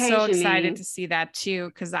I've been so excited to see that too,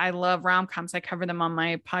 because I love rom-coms. I cover them on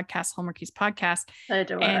my podcast, Hallmarkies podcast. So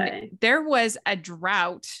do I. There was a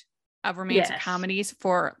drought of romantic comedies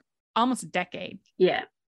for almost a decade. Yeah.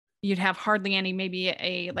 You'd have hardly any, maybe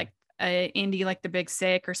a indie like The Big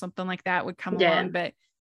Sick or something like that would come along,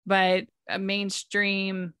 but a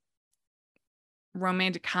mainstream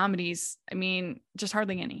romantic comedies, I mean, just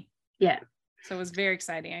hardly any. Yeah. So it was very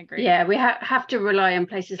exciting. I agree. Yeah, we have to rely on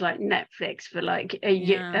places like Netflix for like a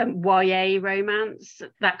YA romance,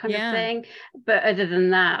 that kind of thing. But other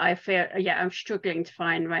than that, I feel, I'm struggling to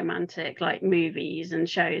find romantic like movies and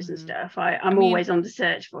shows and stuff. I'm always on the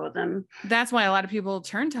search for them. That's why a lot of people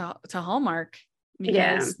turn to Hallmark,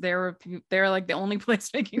 because they're like the only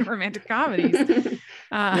place making romantic comedies.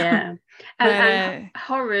 And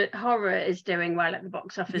horror is doing well at the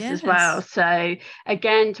box office as well. So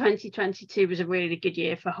again, 2022 was a really good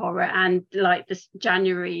year for horror, and like this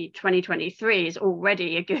January 2023 is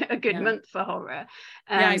already a good month for horror.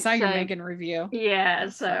 I saw your Megan review.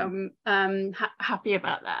 So I'm happy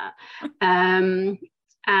about that.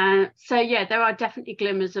 So there are definitely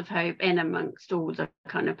glimmers of hope in amongst all the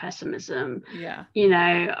kind of pessimism. You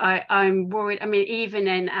know, I'm worried. I mean, even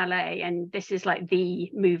in LA, and this is like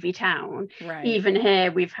the movie town, even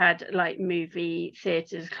here we've had like movie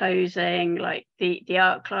theaters closing, like the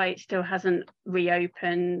ArcLight still hasn't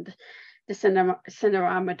reopened, the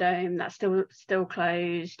Cinerama Dome, that's still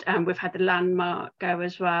closed, and we've had the Landmark go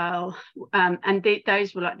as well, and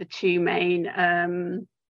those were like the two main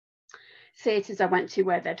theatres I went to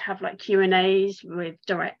where they'd have like Q&As with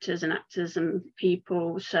directors and actors and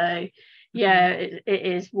people. So it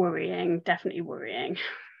is worrying, definitely worrying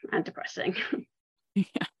and depressing.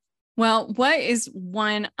 Well, what is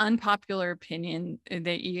one unpopular opinion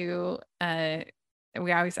that you I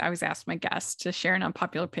always ask my guests to share an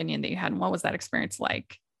unpopular opinion that you had, and what was that experience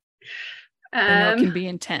like? I know it can be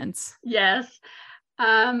intense. Yes.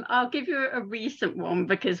 I'll give you a recent one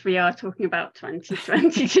because we are talking about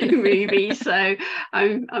 2022 movies. So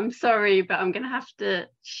I'm sorry, but I'm going to have to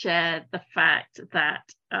share the fact that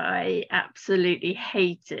I absolutely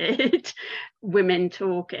hated Women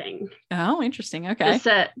Talking. Oh, interesting. Okay.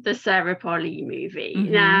 The Sarah Polley movie.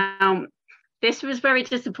 Now, this was very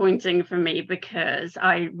disappointing for me because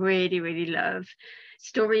I really, really love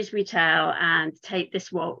Stories We Tell and Take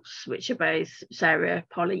This Waltz, which are both Sarah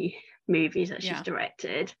Polley movies that she's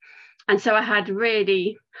directed. And so I had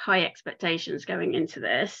really high expectations going into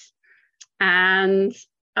this, and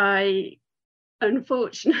I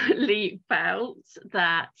unfortunately felt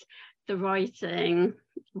that the writing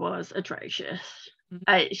was atrocious.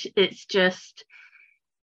 It's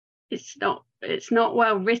not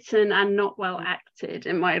well written and not well acted,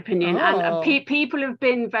 in my opinion. And people have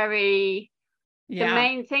been very the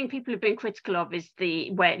main thing people have been critical of is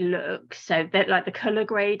the way it looks. So that like the color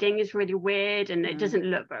grading is really weird and it doesn't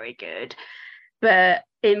look very good. But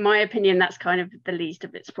in my opinion, that's kind of the least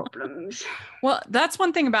of its problems. Well, that's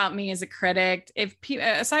one thing about me as a critic. If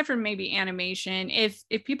aside from maybe animation, if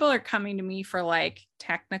people are coming to me for like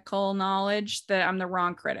technical knowledge, that I'm the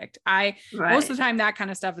wrong critic. Most of the time that kind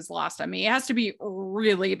of stuff is lost on me. It has to be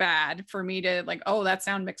really bad for me to like, oh, that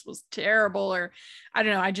sound mix was terrible, or I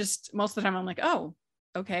don't know. I just most of the time I'm like, oh,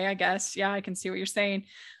 okay, I guess, yeah, I can see what you're saying.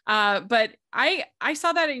 But I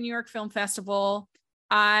saw that at New York Film Festival.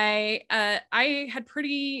 I had I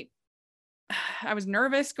was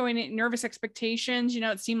nervous nervous expectations. You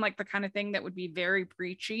know, it seemed like the kind of thing that would be very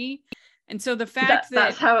preachy. And so the fact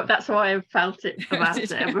that's how I felt it about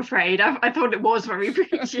it, I'm afraid. I thought it was very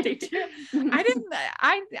preachy.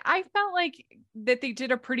 I felt like that they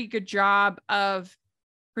did a pretty good job of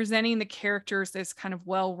presenting the characters as kind of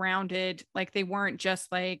well-rounded. Like they weren't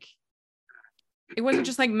just like it wasn't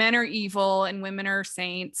just like men are evil and women are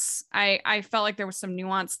saints. I felt like there was some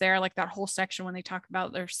nuance there, like that whole section when they talk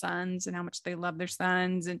about their sons and how much they love their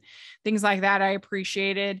sons and things like that. I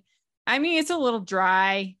appreciated. I mean, it's a little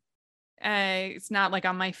dry. It's not like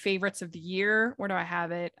on my favorites of the year. Where do I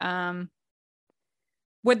have it?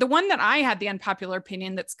 With the one that I had the unpopular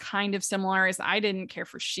opinion that's kind of similar is I didn't care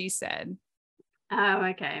for She Said. Oh,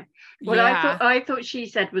 okay. Well, yeah. I thought She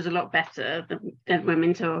Said was a lot better than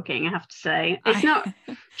Women Talking, I have to say. It's not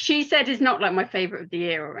She Said is not like my favorite of the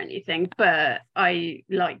year or anything, but I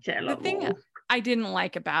liked it a lot more. I didn't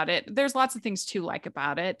like about it, there's lots of things to like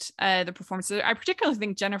about it. The performances, I particularly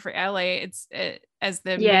think Jennifer Ehle, as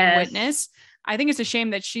the main witness. I think it's a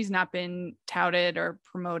shame that she's not been touted or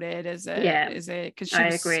promoted as because she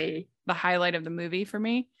was agree. The highlight of the movie for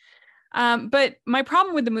me. But my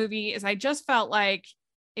problem with the movie is I just felt like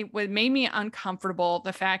it made me uncomfortable.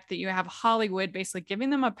 The fact that you have Hollywood basically giving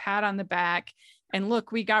them a pat on the back and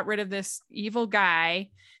look, we got rid of this evil guy,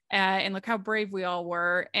 and look how brave we all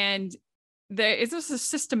were. And it's just a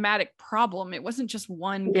systematic problem. It wasn't just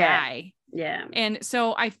one guy. Yeah. And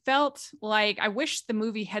so I felt like I wish the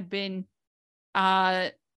movie had been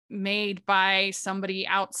made by somebody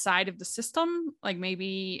outside of the system, like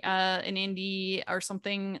maybe an indie or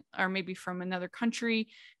something, or maybe from another country,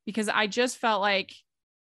 because I just felt like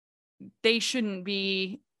they shouldn't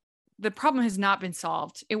be. The problem has not been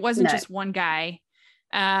solved. It wasn't just one guy.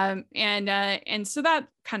 And so that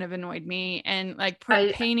kind of annoyed me, and like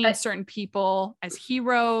painting certain people as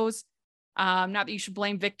heroes. Not that you should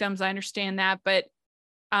blame victims. I understand that, but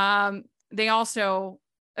they also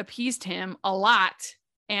appeased him a lot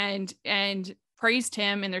and praised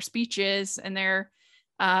him in their speeches and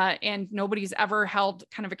and nobody's ever held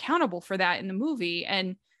kind of accountable for that in the movie.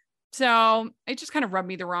 And so it just kind of rubbed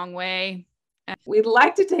me the wrong way. We'd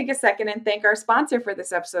like to take a second and thank our sponsor for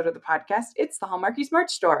this episode of the podcast. It's the Hallmarkies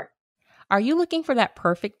merch store. Are you looking for that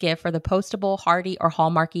perfect gift for the postable, Hardy, or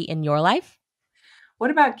Hallmarky in your life? What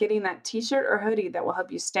about getting that t-shirt or hoodie that will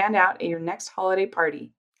help you stand out at your next holiday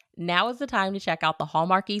party? Now is the time to check out the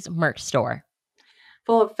Hallmarkies merch store.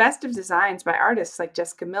 Full of festive designs by artists like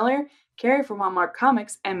Jessica Miller, Carrie from Hallmark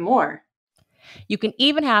Comics, and more. You can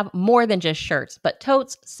even have more than just shirts, but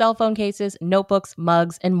totes, cell phone cases, notebooks,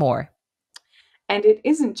 mugs, and more. And it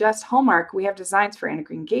isn't just Hallmark. We have designs for Anna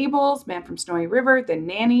Green Gables, Man from Snowy River, The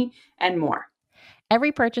Nanny, and more.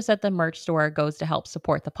 Every purchase at the merch store goes to help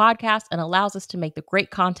support the podcast and allows us to make the great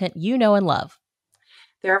content you know and love.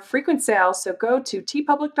 There are frequent sales, so go to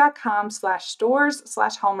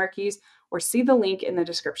tpublic.com/stores/Hallmarkies or see the link in the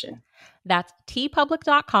description. That's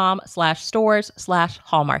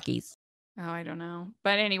tpublic.com/stores/Hallmarkies. Oh, I don't know.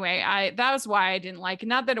 But anyway, that was why I didn't like it.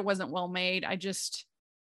 Not that it wasn't well made. I just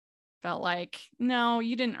felt like, no,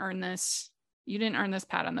 you didn't earn this. You didn't earn this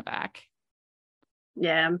pat on the back.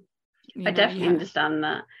 Yeah. I definitely understand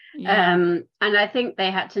that. Yeah. And I think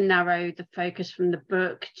they had to narrow the focus from the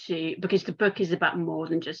book because the book is about more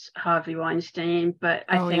than just Harvey Weinstein. But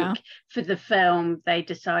I think for the film, they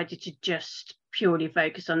decided to just purely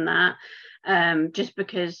focus on that. Just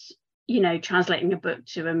because, translating a book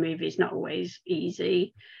to a movie is not always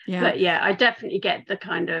easy. Yeah. But I definitely get the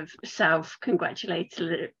kind of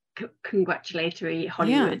self-congratulatory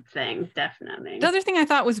Hollywood thing, definitely. The other thing I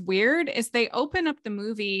thought was weird is they open up the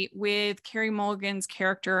movie with Carey Mulligan's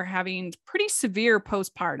character having pretty severe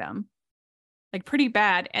postpartum, like pretty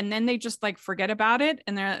bad, and then they just like forget about it,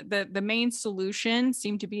 and the main solution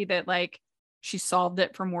seemed to be that like she solved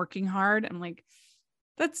it from working hard. I'm like,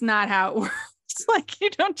 that's not how it works. Like, you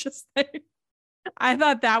don't just say. I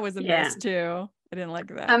thought that was a miss too. I didn't like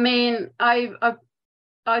that. I mean, I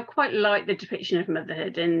quite like the depiction of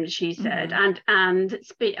motherhood, and She Said, and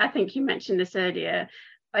I think you mentioned this earlier.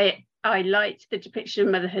 I liked the depiction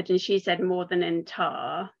of motherhood and She Said more than in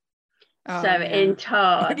Tar. In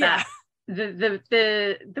Tar, that the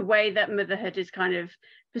way that motherhood is kind of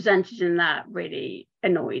presented in that really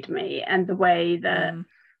annoyed me, and the way that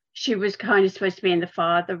she was kind of supposed to be in the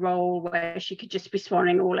father role, where she could just be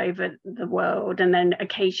swanning all over the world, and then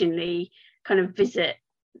occasionally kind of visit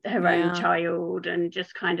her own child and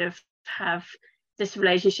just kind of have this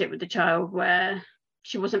relationship with the child where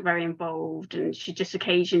she wasn't very involved, and she just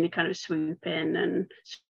occasionally kind of swoop in and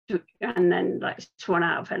then like swan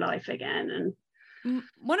out of her life again. And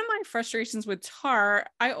one of my frustrations with Tar,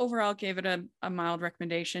 I overall gave it a mild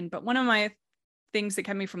recommendation, but one of my things that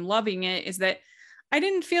kept me from loving it is that I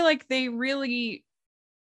didn't feel like they really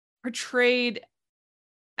portrayed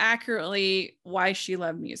accurately why she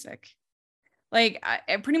loved music. Like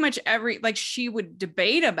pretty much she would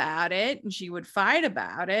debate about it and she would fight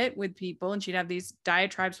about it with people, and she'd have these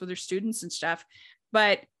diatribes with her students and stuff.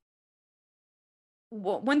 But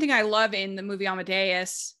one thing I love in the movie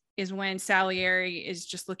Amadeus is when Salieri is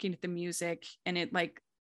just looking at the music and it like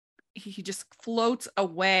he just floats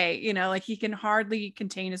away, you know, like he can hardly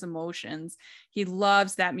contain his emotions. He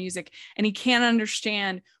loves that music and he can't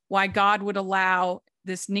understand why God would allow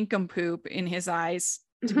this nincompoop in his eyes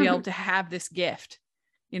to be able to have this gift,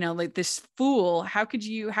 you know, like this fool. How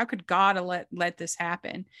could God let this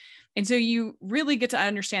happen? And so you really get to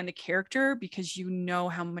understand the character because you know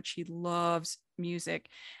how much he loves music.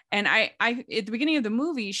 And I at the beginning of the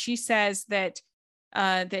movie, she says that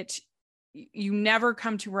that you never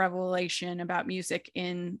come to revelation about music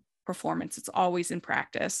in performance. It's always in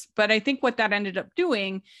practice. But I think what that ended up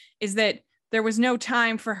doing is that there was no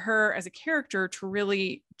time for her as a character to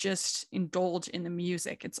really just indulge in the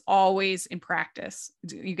music. It's always in practice.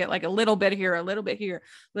 You get like a little bit here, a little bit here,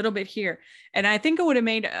 a little bit here. And I think it would have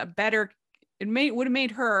made would have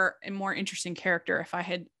made her a more interesting character if I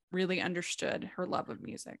had really understood her love of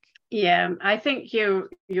music. Yeah, I think you're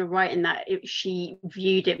right in that she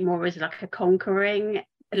viewed it more as like a conquering,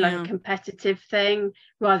 like a competitive thing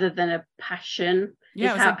rather than a passion.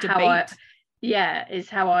 Yeah, it was like debate. Is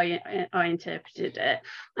how I interpreted it.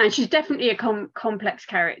 And she's definitely a complex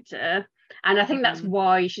character. And I think that's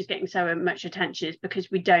why she's getting so much attention, is because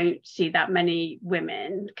we don't see that many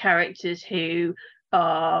women characters who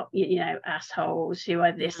are, you know, assholes, who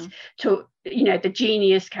are this, you know, the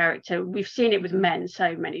genius character. We've seen it with men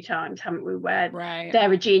so many times, haven't we, where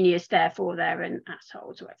they're a genius, therefore they're an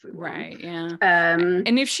asshole to everyone. Right, yeah.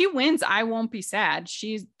 And if she wins, I won't be sad.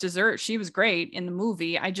 She was great in the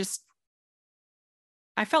movie.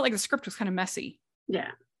 I felt like the script was kind of messy.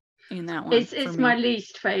 Yeah. In that one. It's my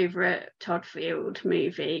least favorite Todd Field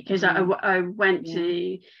movie, because I went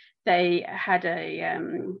to, they had a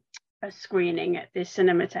screening at the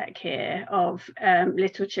Cinematheque here of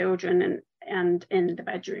Little Children and In the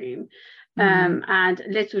Bedroom. And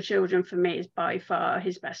Little Children for me is by far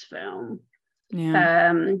his best film.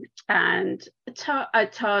 Yeah. And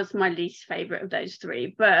Tar's my least favorite of those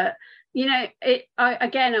three, but you know,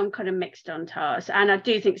 I'm kind of mixed on Tars, and I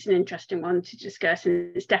do think it's an interesting one to discuss,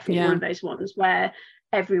 and it's definitely one of those ones where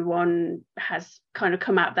everyone has kind of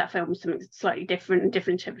come out of that film with something slightly different and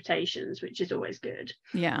different interpretations, which is always good.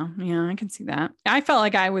 Yeah, I can see that. I felt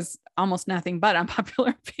like I was almost nothing but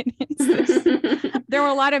unpopular opinions. There were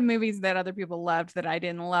a lot of movies that other people loved that I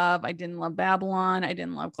didn't love. I didn't love Babylon. I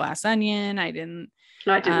didn't love Glass Onion. I didn't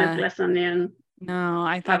love Glass Onion. No,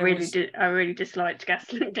 I thought I really disliked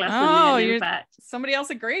Glass Onion. In fact, somebody else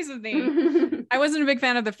agrees with me. I wasn't a big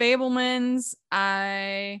fan of The Fabelmans.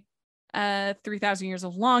 3,000 Years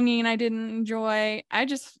of Longing I didn't enjoy. I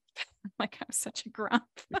just like I was such a grump.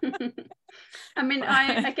 I mean,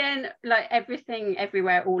 I like Everything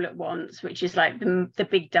Everywhere All at Once, which is like the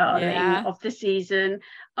big darling of the season.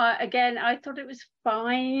 I thought it was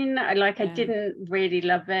fine. I didn't really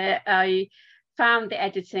love it. I found the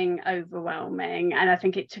editing overwhelming, and I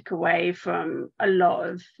think it took away from a lot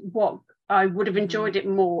of what I would have enjoyed it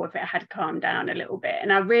more if it had calmed down a little bit.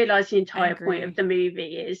 And I realized the entire point of the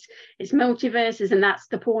movie is it's multiverses, and that's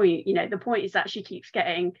the point. You know, the point is that she keeps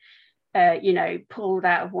getting pulled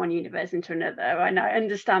out of one universe into another. And I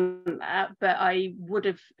understand that, but I would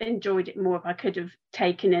have enjoyed it more if I could have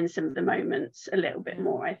taken in some of the moments a little bit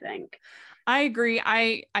more, I think. I agree.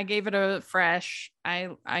 I gave it a fresh. I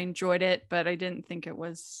enjoyed it, but I didn't think it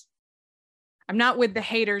was. I'm not with the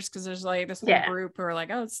haters, because there's like this whole group who are like,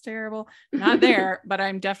 oh, it's terrible. Not there, but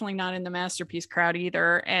I'm definitely not in the masterpiece crowd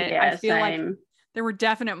either. And I feel like there were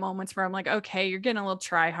definite moments where I'm like, okay, you're getting a little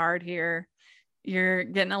try hard here. You're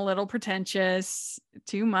getting a little pretentious,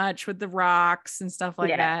 too much with the rocks and stuff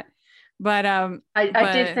like that. But I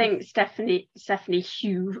did think Stephanie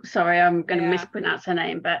Hugh, sorry, I'm going to mispronounce her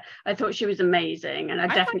name, but I thought she was amazing, and I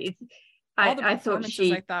definitely I thought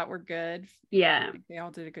I thought were good. Yeah, they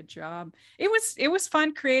all did a good job. It was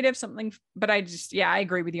fun, creative, something. But I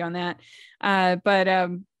agree with you on that. But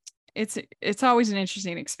it's always an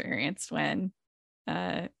interesting experience when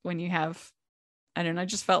you have, I don't know. I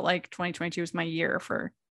just felt like 2022 was my year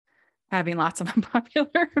for having lots of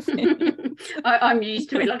unpopular opinions. I'm used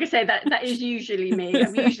to it. Like I say, that is usually me.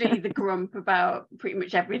 I'm usually the grump about pretty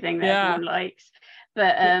much everything that everyone likes.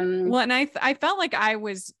 But well, and I felt like I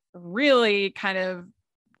was really kind of,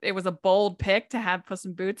 it was a bold pick to have Puss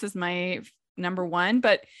in Boots as my number one,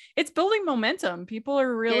 but it's building momentum. People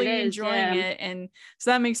are really enjoying it, and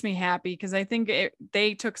so that makes me happy, because I think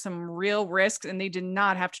they took some real risks, and they did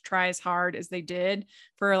not have to try as hard as they did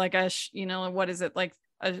for like what is it, like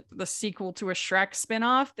the sequel to a Shrek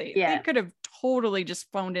spinoff. They could have totally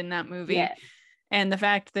just phoned in that movie. And the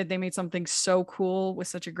fact that they made something so cool with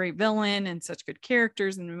such a great villain and such good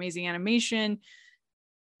characters and amazing animation,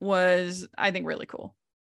 was, I think, really cool.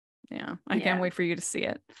 Yeah, I can't wait for you to see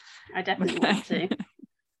it. I definitely want to.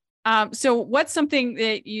 So what's something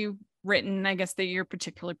that you've written, I guess, that you're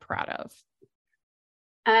particularly proud of?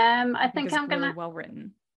 I think I'm really gonna well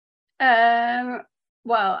written.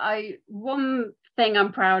 One thing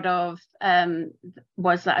I'm proud of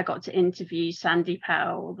was that I got to interview Sandy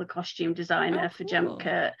Powell, the costume designer for Jump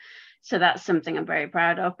Cut. So that's something I'm very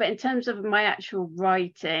proud of. But in terms of my actual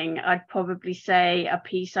writing, I'd probably say a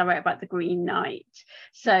piece I wrote about the Green Knight.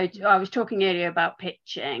 So I was talking earlier about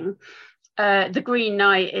pitching. The Green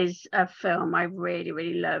Knight is a film I really,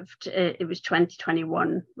 really loved. It was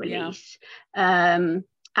 2021 release. And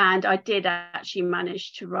I did actually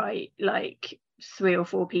manage to write like 3 or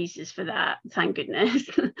 4 pieces for that, thank goodness,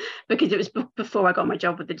 because it was before I got my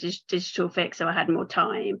job with the Digital Fix, so I had more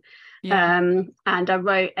time. And I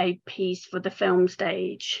wrote a piece for the film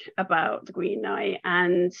stage about the Green Knight,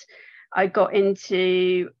 and I got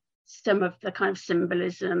into some of the kind of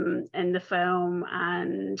symbolism in the film,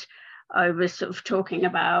 and I was sort of talking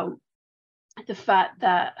about the fact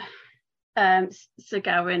that Sir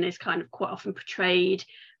Gawain is kind of quite often portrayed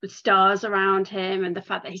with stars around him, and the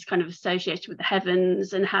fact that he's kind of associated with the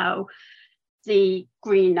heavens, and how the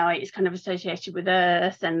Green Knight is kind of associated with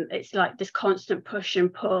Earth, and it's like this constant push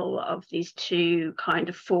and pull of these two kind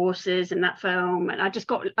of forces in that film. And I just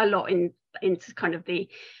got a lot into kind of the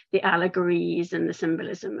allegories and the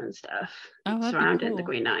symbolism and stuff surrounding the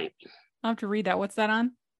Green Knight. I'll have to read that. What's that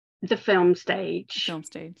on? The film stage. Film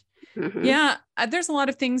stage. Mm-hmm. Yeah, there's a lot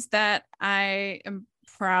of things that I am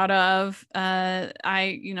proud of.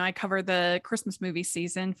 I cover the Christmas movie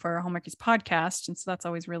season for Hallmarkies podcast, and so that's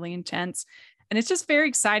always really intense. And it's just very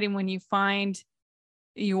exciting when you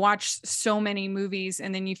watch so many movies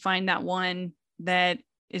and then you find that one that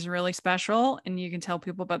is really special, and you can tell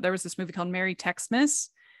people about. There was this movie called Merry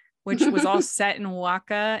Xmas, which was all set in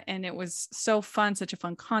Oaxaca, and it was so fun, such a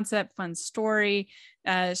fun concept, fun story,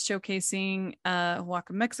 showcasing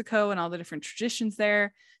Oaxaca, Mexico, and all the different traditions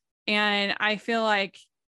there. And I feel like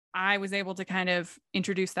I was able to kind of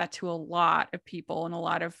introduce that to a lot of people, and a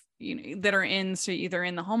lot of, that are either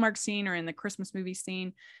in the Hallmark scene or in the Christmas movie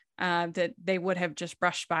scene, that they would have just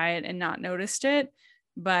brushed by it and not noticed it.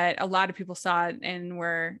 But a lot of people saw it and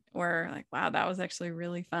were like, wow, that was actually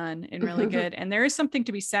really fun and really good. And there is something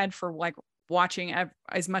to be said for like watching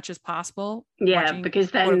as much as possible.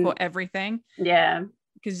 Because then, quote unquote, everything. Yeah.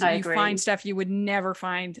 Because you find stuff you would never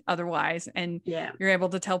find otherwise. And you're able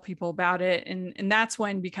to tell people about it. And that's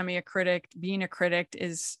when being a critic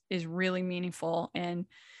is really meaningful. And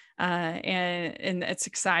it's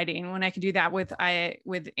exciting when I can do that with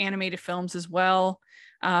animated films as well.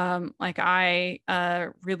 Like I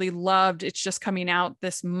really loved, it's just coming out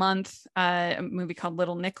this month, a movie called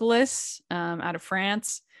Little Nicholas, out of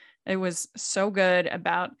France. It was so good.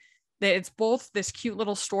 It's both this cute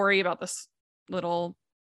little story about this little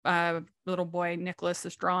boy Nicholas,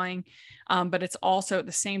 this drawing, but it's also at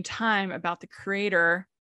the same time about the creator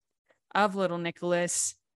of Little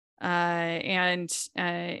Nicholas, and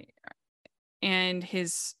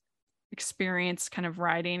his experience kind of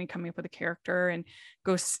writing and coming up with a character. And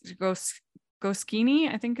Goscinny,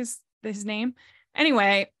 I think is his name.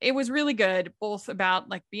 Anyway, it was really good, both about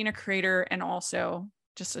like being a creator and also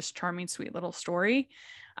just this charming, sweet little story.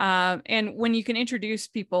 And when you can introduce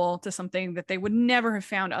people to something that they would never have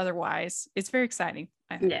found otherwise, it's very exciting,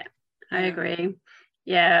 I think. Yeah, I agree.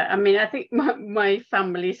 Yeah, I mean, I think my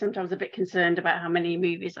family sometimes a bit concerned about how many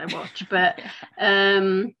movies I watch, but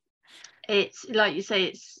it's like you say,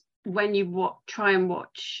 it's when you try and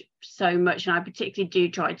watch so much, and I particularly do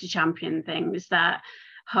try to champion things that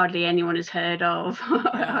hardly anyone has heard of,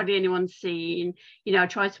 hardly anyone's seen. I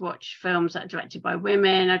try to watch films that are directed by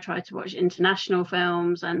women. I try to watch international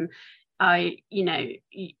films, and I,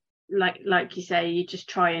 like you say, you just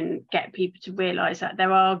try and get people to realize that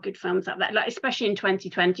there are good films out there, like especially in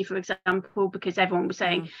 2020, for example, because everyone was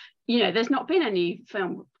saying, there's not been any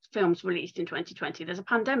films released in 2020. There's a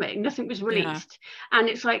pandemic, nothing was released. And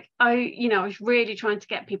it's like I was really trying to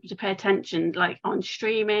get people to pay attention, like on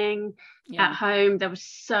streaming, at home. There were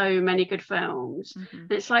so many good films. And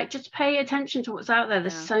it's like, just pay attention to what's out there.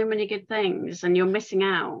 There's so many good things, and you're missing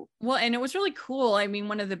out. Well, and it was really cool. I mean,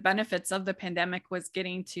 one of the benefits of the pandemic was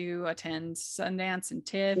getting to attend Sundance and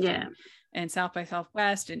TIFF and South by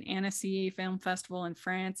Southwest and Annecy Film Festival in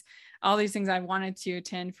France. All these things I wanted to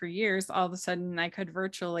attend for years, all of a sudden I could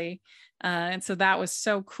virtually. And so that was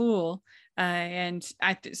so cool.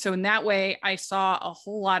 So in that way, I saw a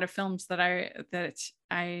whole lot of films that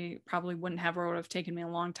I probably wouldn't have, or would have taken me a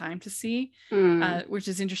long time to see, which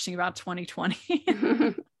is interesting about 2020.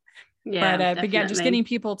 But again, just getting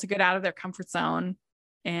people to get out of their comfort zone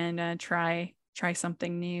and try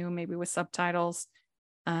something new, maybe with subtitles.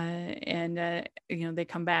 They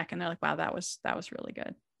come back and they're like, wow, that was really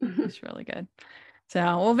good. It's really good. So,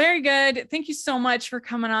 well, very good. Thank you so much for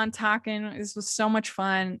coming on, talking. This was so much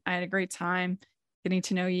fun. I had a great time getting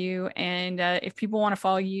to know you. And if people want to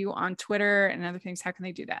follow you on Twitter and other things, how can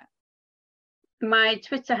they do that? My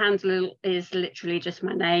Twitter handle is literally just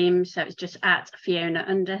my name. So it's just at Fiona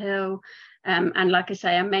Underhill. And like I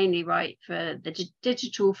say, I mainly write for the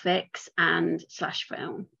Digital Fix and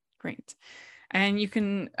 /film. Great. And you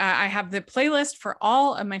can, I have the playlist for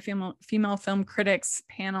all of my female film critics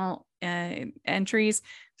panel entries.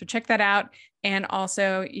 So check that out. And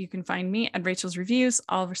also you can find me at Rachel's Reviews,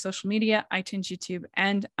 all of our social media, iTunes, YouTube,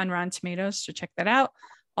 and on Rotten Tomatoes. So check that out.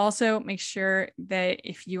 Also, make sure that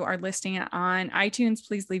if you are listening on iTunes,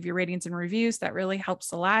 please leave your ratings and reviews. That really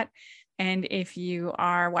helps a lot. And if you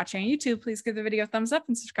are watching on YouTube, please give the video a thumbs up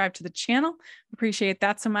and subscribe to the channel. Appreciate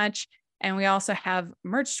that so much. And we also have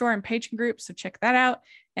merch store and Patreon group, so check that out.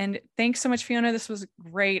 And thanks so much, Fiona. This was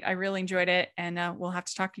great. I really enjoyed it. And we'll have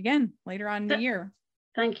to talk again later on in the year.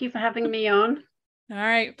 Thank you for having me on. All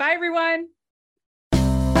right. Bye, everyone.